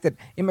the fact that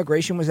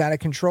immigration was out of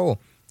control,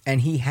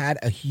 and he had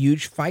a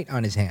huge fight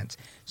on his hands.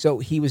 So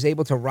he was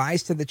able to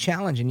rise to the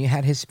challenge, and you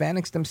had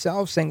Hispanics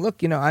themselves saying,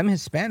 look, I'm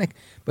Hispanic,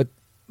 but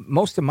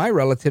most of my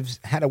relatives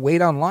had to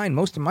wait online.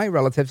 Most of my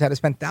relatives had to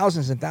spend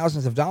thousands and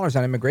thousands of dollars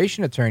on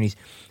immigration attorneys.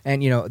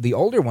 And, the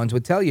older ones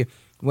would tell you,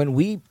 when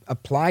we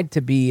applied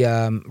to be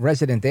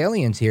resident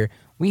aliens here,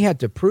 we had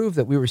to prove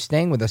that we were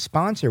staying with a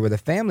sponsor, with a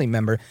family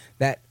member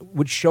that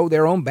would show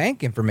their own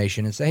bank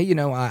information and say, hey,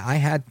 I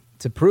had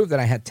to prove that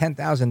I had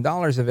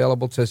 $10,000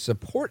 available to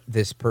support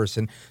this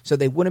person so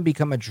they wouldn't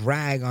become a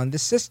drag on the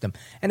system.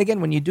 And again,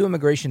 when you do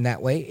immigration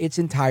that way, it's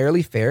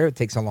entirely fair. It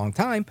takes a long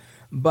time,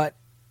 but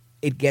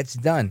it gets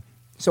done.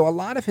 So a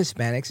lot of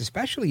Hispanics,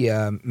 especially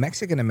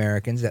Mexican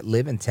Americans that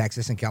live in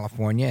Texas and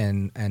California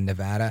and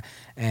Nevada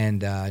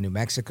and New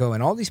Mexico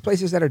and all these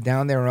places that are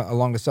down there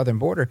along the southern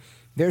border,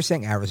 they're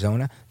saying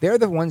Arizona. They're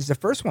the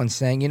first ones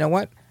saying, you know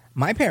what?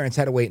 My parents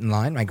had to wait in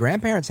line. My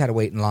grandparents had to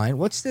wait in line.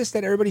 What's this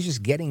that everybody's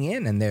just getting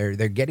in and they're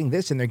getting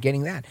this and they're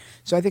getting that?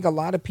 So I think a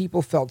lot of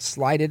people felt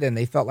slighted and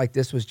they felt like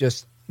this was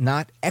just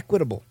not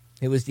equitable.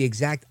 It was the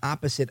exact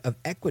opposite of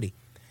equity.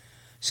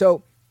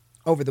 So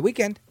over the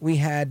weekend, we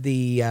had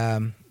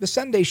the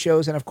Sunday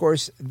shows, and of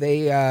course,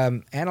 they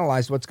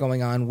analyzed what's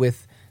going on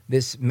with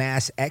this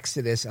mass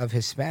exodus of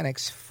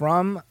Hispanics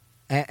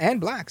and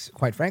blacks,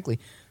 quite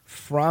frankly,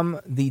 from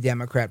the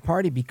Democrat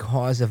Party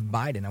because of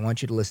Biden. I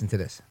want you to listen to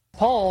this.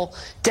 Poll,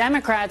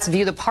 Democrats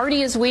view the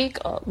party as weak,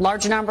 a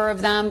large number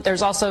of them.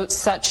 There's also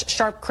such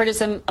sharp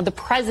criticism of the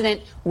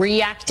president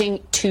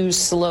reacting too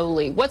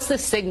slowly. What's the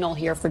signal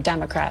here for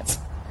Democrats?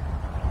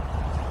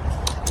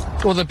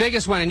 Well, the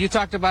biggest one, and you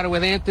talked about it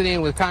with Anthony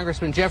and with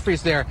Congressman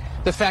Jeffries there,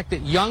 the fact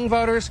that young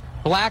voters,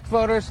 black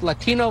voters,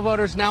 Latino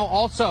voters now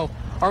also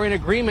are in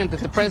agreement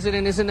that the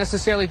president isn't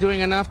necessarily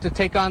doing enough to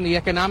take on the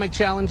economic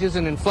challenges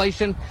and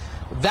inflation.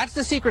 That's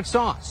the secret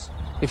sauce.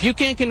 If you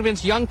can't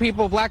convince young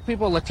people, black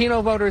people,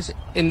 Latino voters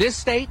in this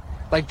state,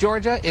 like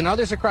Georgia, and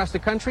others across the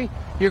country,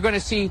 you're going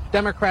to see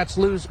Democrats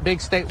lose big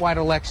statewide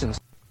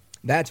elections.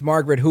 That's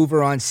Margaret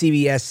Hoover on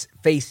CBS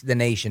Face the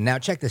Nation. Now,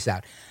 check this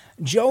out.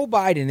 Joe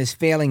Biden is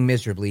failing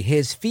miserably.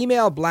 His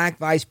female black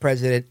vice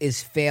president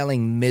is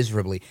failing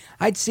miserably.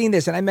 I'd seen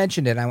this, and I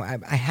mentioned it. I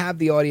have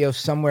the audio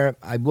somewhere.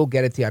 I will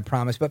get it to you, I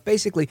promise. But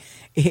basically,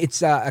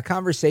 it's a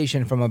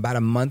conversation from about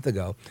a month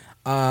ago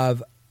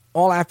of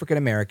all African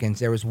Americans.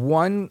 There was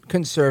one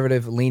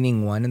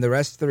conservative-leaning one, and the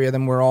rest 3 of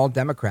them were all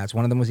Democrats.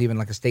 One of them was even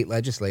like a state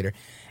legislator.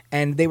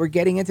 And they were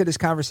getting into this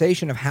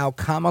conversation of how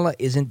Kamala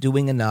isn't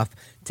doing enough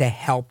to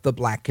help the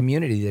black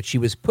community, that she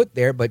was put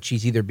there, but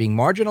she's either being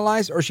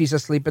marginalized or she's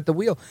asleep at the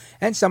wheel.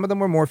 And some of them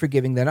were more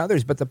forgiving than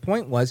others. But the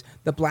point was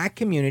the black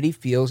community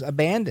feels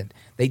abandoned.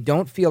 They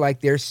don't feel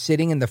like they're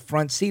sitting in the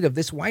front seat of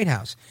this White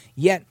House.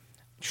 Yet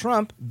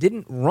Trump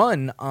didn't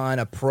run on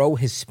a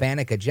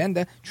pro-Hispanic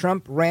agenda.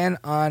 Trump ran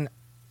on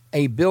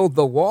a build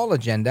the wall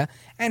agenda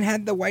and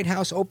had the White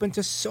House open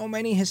to so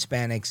many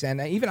Hispanics. And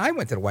even I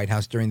went to the White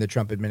House during the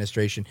Trump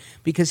administration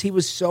because he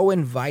was so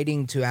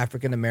inviting to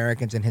African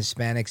Americans and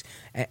Hispanics,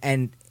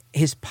 and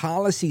his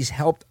policies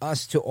helped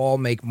us to all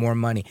make more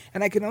money.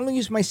 And I can only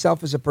use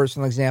myself as a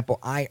personal example.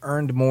 I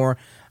earned more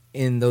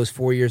in those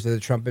 4 years of the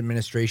Trump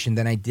administration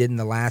than I did in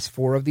the last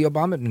 4 of the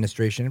Obama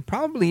administration, and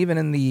probably even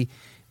in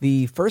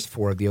the first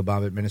 4 of the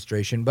Obama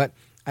administration, but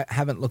I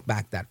haven't looked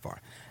back that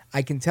far.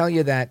 I can tell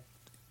you that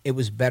it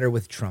was better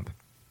with Trump.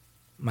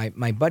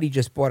 My buddy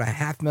just bought a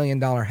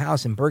 $500,000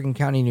 house in Bergen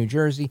County, New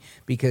Jersey,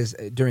 because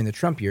during the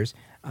Trump years,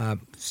 probably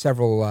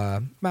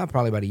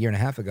about a year and a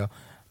half ago,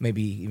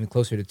 maybe even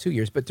closer to 2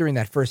 years, but during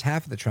that first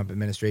half of the Trump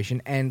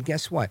administration. And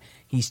guess what?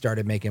 He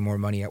started making more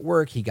money at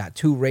work. He got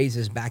 2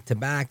 raises back to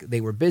back.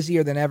 They were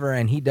busier than ever,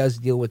 and he does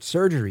deal with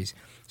surgeries.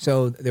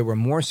 So there were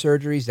more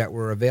surgeries that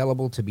were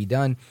available to be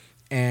done,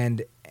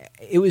 and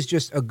it was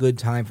just a good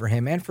time for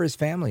him and for his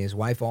family. His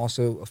wife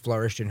also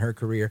flourished in her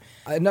career.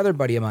 Another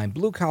buddy of mine,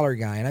 blue-collar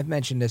guy, and I've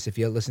mentioned this if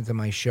you listen to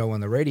my show on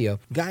the radio,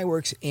 guy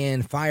works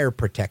in fire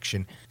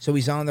protection. So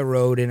he's on the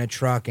road in a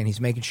truck, and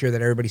he's making sure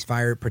that everybody's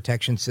fire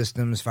protection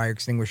systems, fire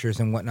extinguishers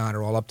and whatnot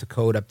are all up to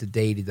code, up to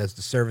date. He does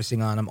the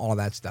servicing on them, all of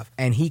that stuff.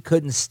 And he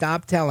couldn't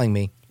stop telling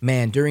me,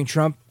 man, during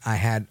Trump, I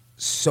had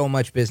so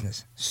much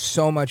business,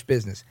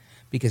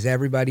 because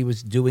everybody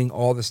was doing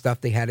all the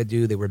stuff they had to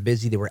do. They were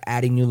busy. They were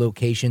adding new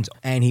locations,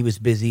 and he was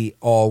busy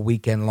all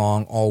weekend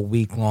long, all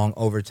week long,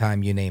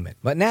 overtime, you name it.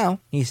 But now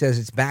he says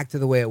it's back to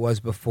the way it was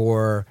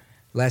before.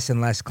 Less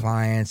and less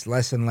clients,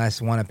 less and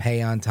less want to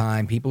pay on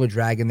time. People are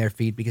dragging their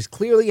feet because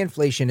clearly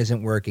inflation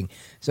isn't working.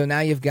 So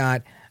now you've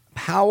got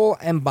Powell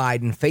and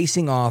Biden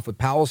facing off, with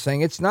Powell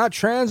saying it's not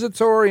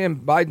transitory and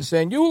Biden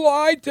saying you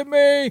lied to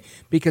me,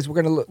 because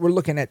we're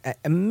looking at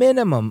a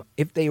minimum,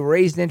 if they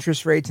raised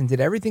interest rates and did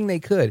everything they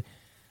could,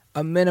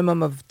 a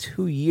minimum of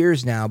 2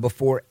 years now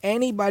before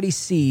anybody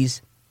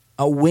sees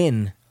a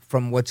win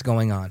from what's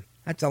going on.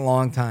 That's a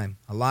long time.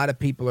 A lot of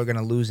people are going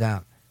to lose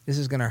out. This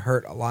is going to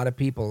hurt a lot of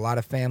people, a lot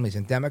of families,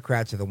 and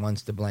Democrats are the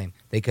ones to blame.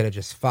 They could have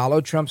just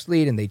followed Trump's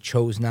lead, and they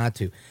chose not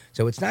to.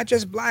 So it's not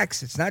just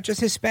blacks. It's not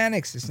just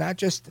Hispanics. It's not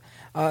just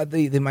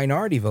the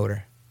minority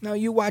voter. No,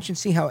 you watch and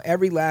see how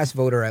every last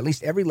voter, at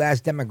least every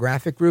last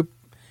demographic group,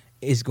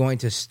 is going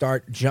to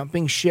start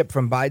jumping ship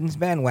from Biden's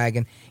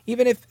bandwagon.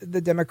 Even if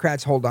the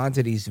Democrats hold on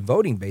to these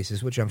voting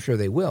bases, which I'm sure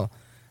they will,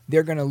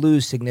 they're going to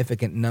lose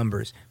significant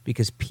numbers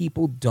because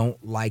people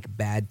don't like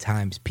bad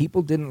times.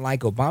 People didn't like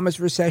Obama's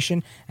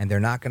recession, and they're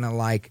not going to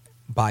like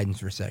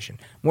Biden's recession.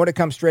 More to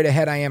come straight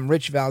ahead. I am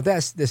Rich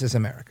Valdez. This is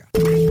America.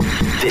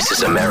 This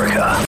is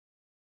America.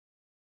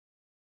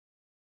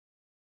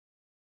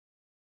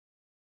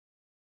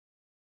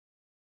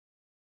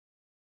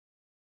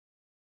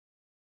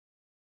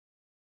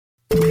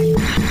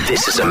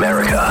 This is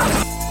America.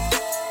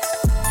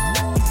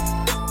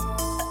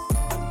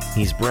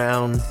 He's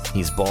brown,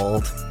 he's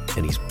bald,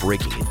 and he's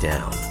breaking it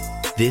down.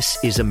 This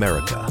is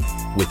America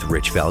with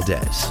Rich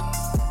Valdez.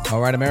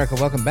 All right, America,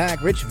 welcome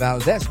back. Rich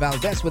Valdez,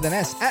 Valdez with an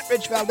S, at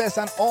Rich Valdez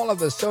on all of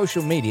the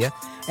social media.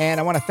 And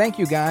I want to thank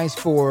you guys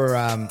for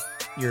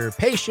your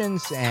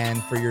patience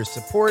and for your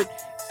support.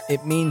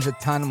 It means a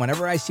ton.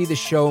 Whenever I see the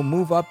show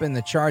move up in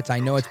the charts, I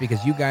know it's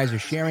because you guys are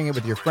sharing it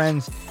with your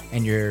friends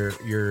and you're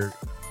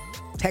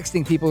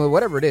texting people or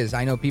whatever it is.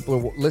 I know people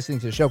are listening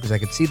to the show because I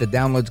could see the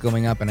downloads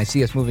going up and I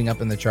see us moving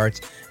up in the charts,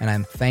 and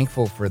I'm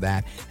thankful for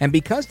that. And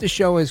because the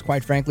show is,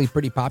 quite frankly,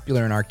 pretty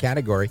popular in our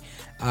category,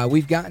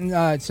 we've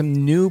gotten some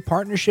new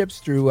partnerships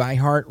through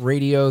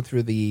iHeartRadio,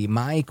 through the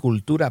My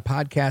Cultura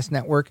podcast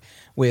network,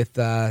 with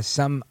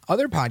some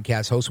other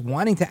podcast hosts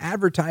wanting to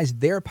advertise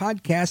their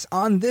podcasts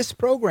on this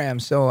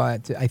program. So I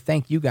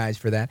thank you guys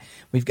for that.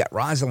 We've got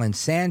Rosalind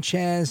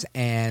Sanchez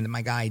and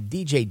my guy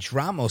DJ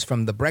Dramos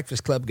from The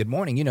Breakfast Club. Good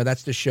morning. You know,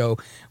 that's the show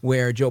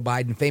where Joe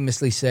Biden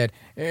famously said,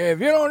 if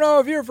you don't know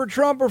if you're for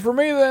Trump or for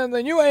me,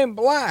 then you ain't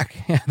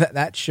black.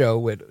 that show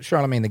with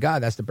Charlamagne the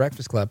God, that's The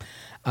Breakfast Club.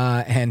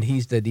 And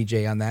he's the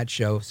DJ on that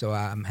show, so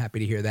I'm happy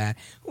to hear that.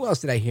 Who else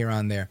did I hear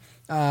on there?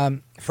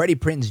 Freddie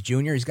Prinze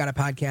Jr., he's got a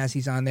podcast,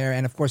 he's on there.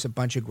 And, of course, a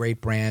bunch of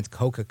great brands,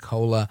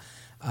 Coca-Cola,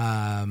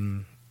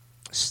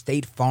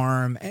 State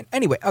Farm, and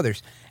anyway,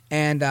 others.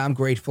 And I'm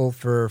grateful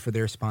for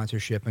their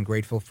sponsorship and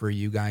grateful for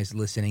you guys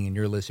listening and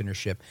your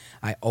listenership.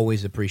 I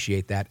always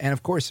appreciate that. And,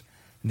 of course,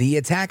 the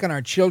attack on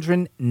our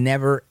children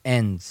never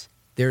ends.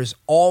 There's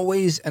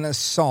always an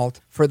assault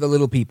for the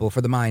little people,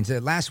 for the minds.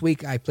 Last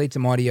week, I played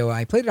some audio.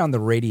 I played it on the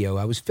radio.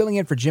 I was filling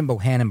in for Jim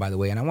Bohannon, by the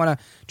way, and I want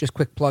to just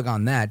quick plug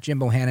on that. Jim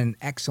Bohannon,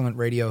 excellent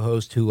radio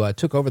host who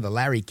took over the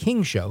Larry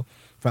King Show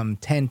from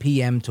 10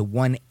 p.m. to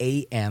 1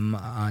 a.m.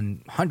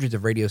 on hundreds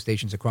of radio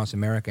stations across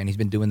America, and he's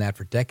been doing that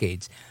for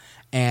decades.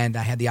 And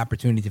I had the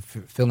opportunity to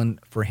fill in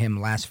for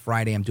him last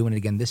Friday. I'm doing it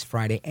again this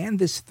Friday and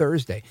this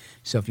Thursday.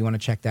 So if you want to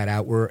check that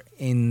out, we're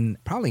in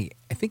probably,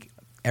 I think,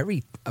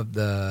 every of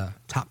the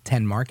top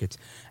 10 markets.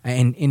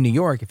 And in New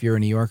York, if you're a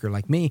New Yorker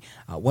like me,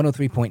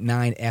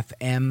 103.9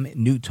 FM,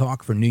 New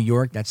Talk for New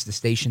York. That's the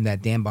station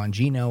that Dan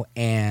Bongino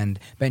and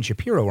Ben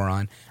Shapiro are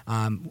on.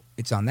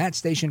 It's on that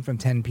station from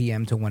 10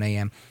 p.m. to 1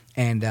 a.m.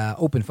 And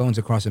Open Phones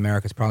Across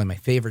America is probably my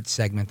favorite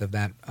segment of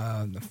that,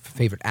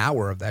 favorite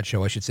hour of that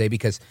show, I should say,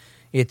 because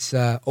it's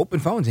open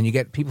phones, and you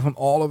get people from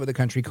all over the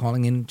country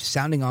calling in,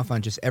 sounding off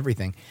on just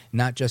everything,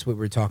 not just what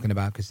we're talking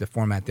about, because the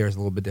format there is a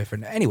little bit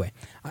different. Anyway,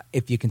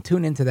 if you can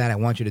tune into that, I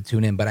want you to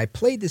tune in. But I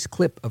played this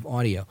clip of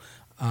audio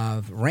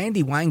of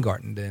Randy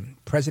Weingarten, the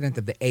president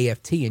of the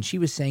AFT, and she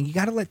was saying, you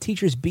got to let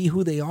teachers be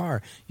who they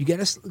are. You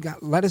got to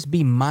let us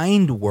be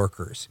mind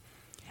workers.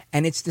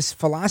 And it's this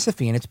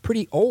philosophy, and it's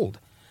pretty old.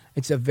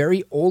 It's a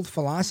very old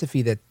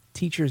philosophy that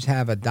teachers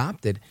have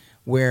adopted,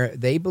 where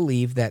they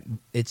believe that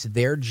it's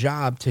their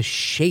job to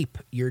shape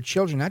your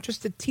children, not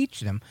just to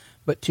teach them,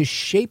 but to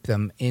shape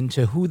them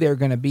into who they're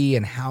going to be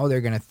and how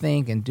they're going to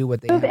think and do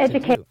what they have to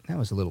do. That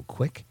was a little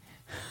quick.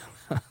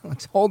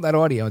 Let's hold that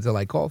audio until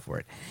I call for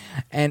it.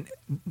 And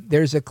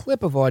there's a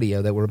clip of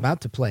audio that we're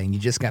about to play, and you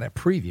just got a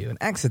preview, an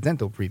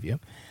accidental preview.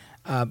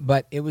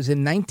 But it was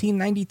in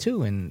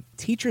 1992 in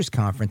Teachers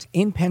Conference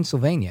in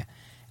Pennsylvania.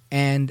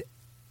 And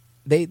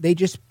they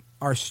just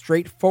are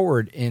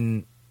straightforward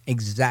in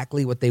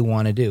exactly what they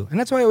want to do. And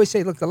that's why I always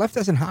say, look, the left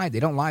doesn't hide. They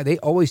don't lie. They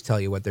always tell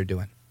you what they're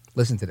doing.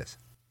 Listen to this.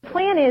 The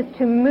plan is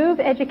to move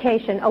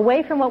education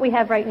away from what we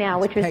have right now,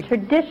 which is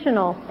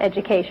traditional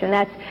education.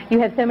 That's, you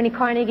have so many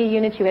Carnegie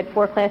units, you had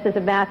 4 classes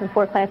of math and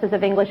 4 classes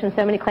of English and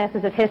so many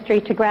classes of history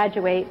to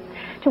graduate,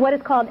 to what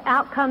is called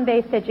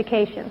outcome-based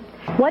education.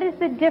 What is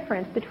the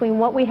difference between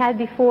what we had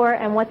before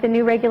and what the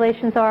new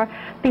regulations are?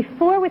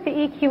 Before, with the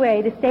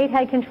EQA, the state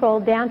had control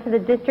down to the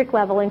district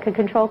level and could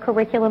control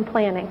curriculum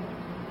planning,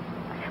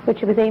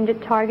 which was aimed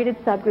at targeted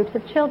subgroups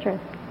of children.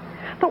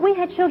 But we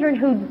had children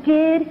who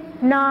did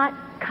not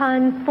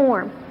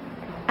conform.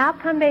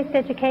 Outcome-based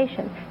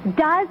education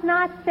does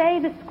not say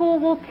the school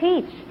will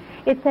teach.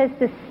 It says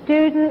the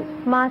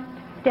student must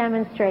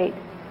demonstrate.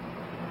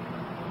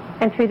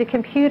 And through the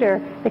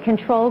computer, the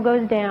control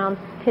goes down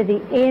to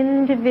the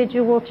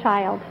individual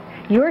child.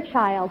 Your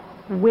child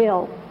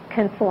will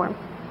conform,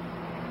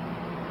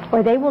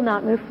 or they will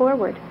not move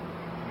forward.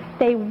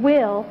 They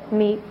will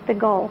meet the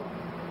goal.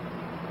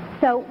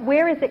 So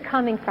where is it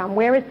coming from?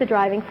 Where is the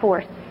driving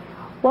force?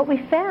 What we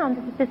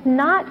found is it's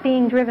not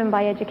being driven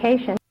by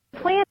education.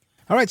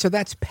 All right, so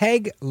that's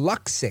Peg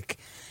Luksik,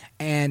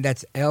 and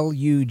that's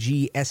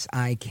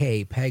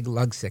Lugsik, Peg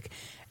Luksik.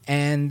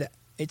 And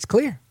it's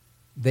clear.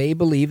 They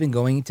believe in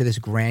going to this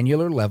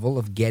granular level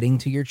of getting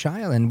to your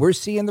child, and we're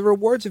seeing the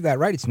rewards of that,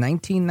 right? It's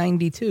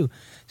 1992,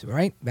 so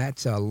right?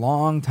 That's a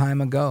long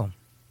time ago.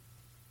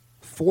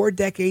 4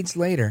 decades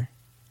later,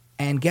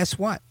 and guess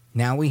what?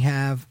 Now we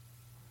have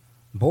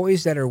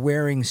boys that are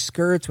wearing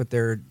skirts with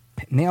their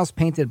nails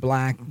painted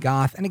black,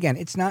 goth. And again,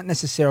 it's not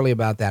necessarily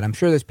about that. I'm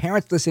sure there's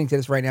parents listening to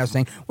this right now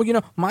saying, well, you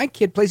know, my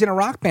kid plays in a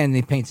rock band and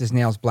he paints his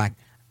nails black.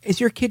 Is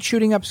your kid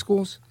shooting up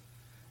schools?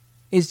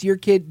 Is your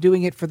kid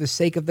doing it for the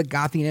sake of the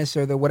gothiness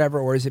or the whatever?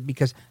 Or is it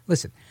because,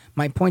 listen,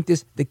 my point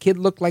is the kid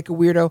looked like a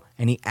weirdo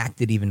and he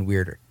acted even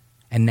weirder.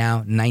 And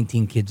now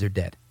 19 kids are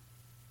dead.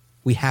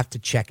 We have to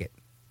check it.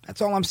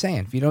 That's all I'm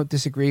saying. If you don't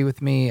disagree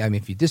with me, I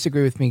mean, if you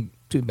disagree with me,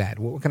 too bad.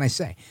 What can I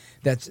say?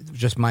 That's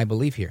just my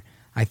belief here.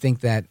 I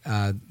think that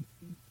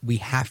we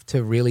have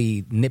to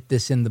really nip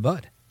this in the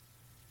bud.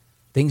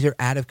 Things are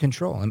out of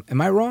control.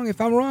 Am I wrong?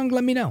 If I'm wrong,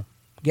 let me know.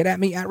 Get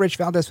at me at Rich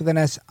Valdez with an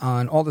S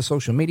on all the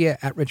social media,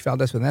 at Rich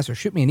Valdez with an S, or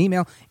shoot me an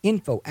email,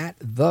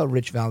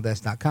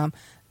 info@therichvaldez.com.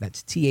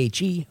 That's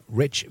THE,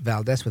 Rich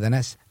Valdez with an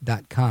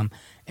S.com.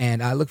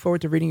 And I look forward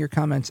to reading your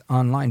comments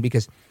online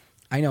because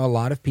I know a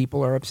lot of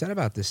people are upset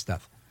about this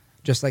stuff.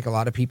 Just like a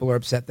lot of people are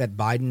upset that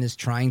Biden is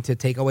trying to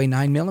take away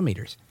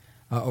 9mm.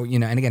 You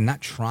know, and again,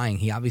 not trying.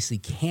 He obviously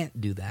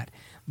can't do that.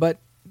 But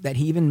that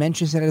he even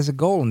mentions it as a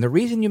goal. And the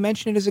reason you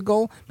mention it as a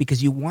goal,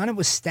 because you want to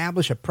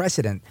establish a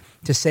precedent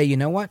to say, you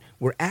know what,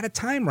 we're at a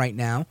time right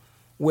now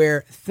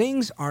where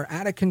things are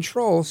out of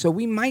control, so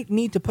we might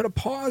need to put a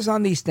pause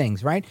on these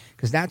things, right?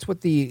 Because that's what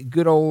the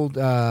good old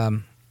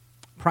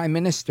Prime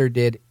Minister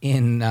did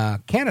in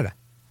Canada.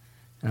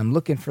 And I'm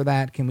looking for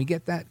that. Can we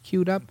get that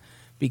queued up?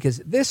 Because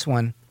this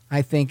one,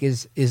 I think,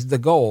 is the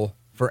goal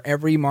for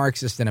every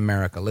Marxist in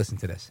America. Listen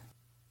to this.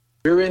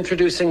 We're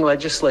introducing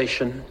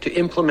legislation to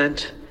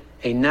implement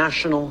a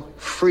national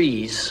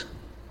freeze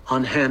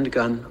on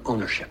handgun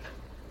ownership.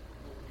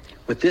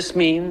 What this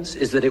means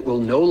is that it will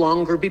no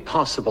longer be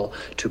possible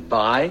to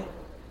buy,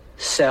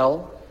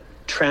 sell,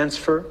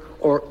 transfer,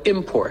 or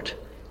import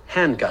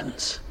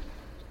handguns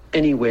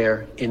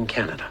anywhere in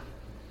Canada.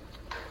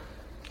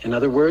 In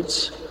other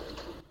words,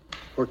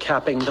 we're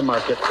capping the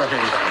market for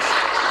handguns.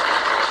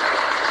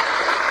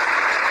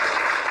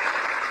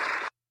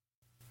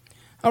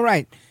 All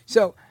right,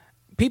 so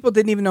people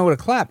didn't even know what to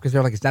clap because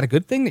they're like, is that a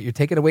good thing that you're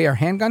taking away our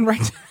handgun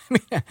rights? I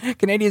mean,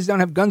 Canadians don't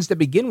have guns to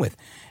begin with.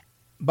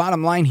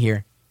 Bottom line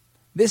here,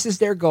 this is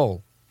their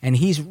goal. And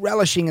he's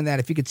relishing in that.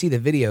 If you could see the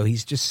video,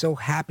 he's just so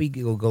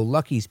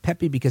happy-go-lucky. He's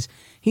peppy because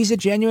he's a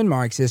genuine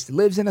Marxist,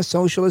 lives in a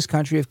socialist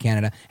country of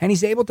Canada, and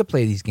he's able to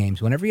play these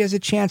games. Whenever he has a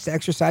chance to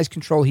exercise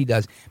control, he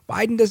does.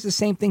 Biden does the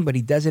same thing, but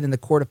he does it in the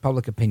court of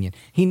public opinion.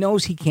 He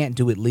knows he can't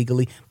do it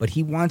legally, but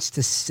he wants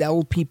to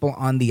sell people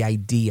on the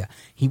idea.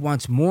 He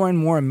wants more and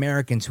more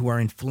Americans who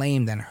are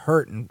inflamed and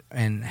hurt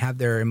and have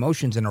their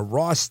emotions in a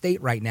raw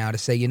state right now to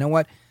say, you know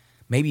what?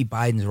 Maybe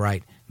Biden's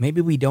right.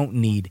 Maybe we don't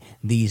need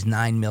these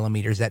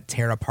 9mm that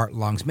tear apart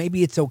lungs.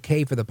 Maybe it's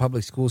okay for the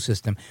public school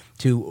system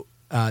to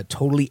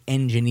totally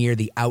engineer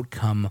the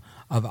outcome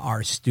of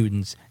our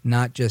students,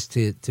 not just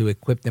to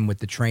equip them with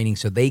the training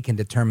so they can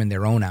determine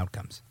their own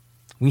outcomes.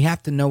 We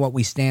have to know what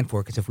we stand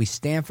for, because if we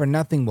stand for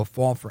nothing, we'll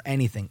fall for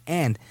anything.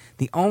 And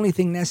the only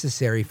thing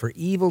necessary for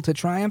evil to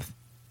triumph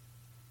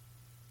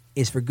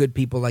is for good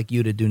people like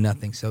you to do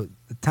nothing. So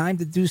the time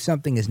to do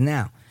something is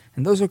now.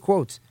 And those are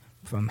quotes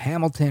from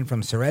Hamilton,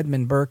 from Sir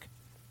Edmund Burke.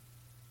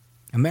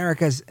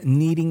 America's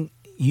needing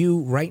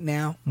you right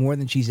now more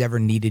than she's ever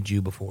needed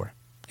you before.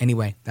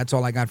 Anyway, that's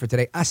all I got for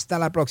today. Hasta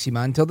la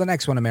próxima. Until the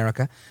next one,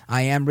 America.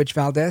 I am Rich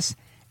Valdez,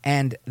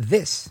 and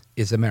this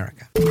is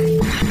America.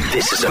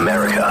 This is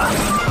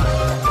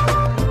America.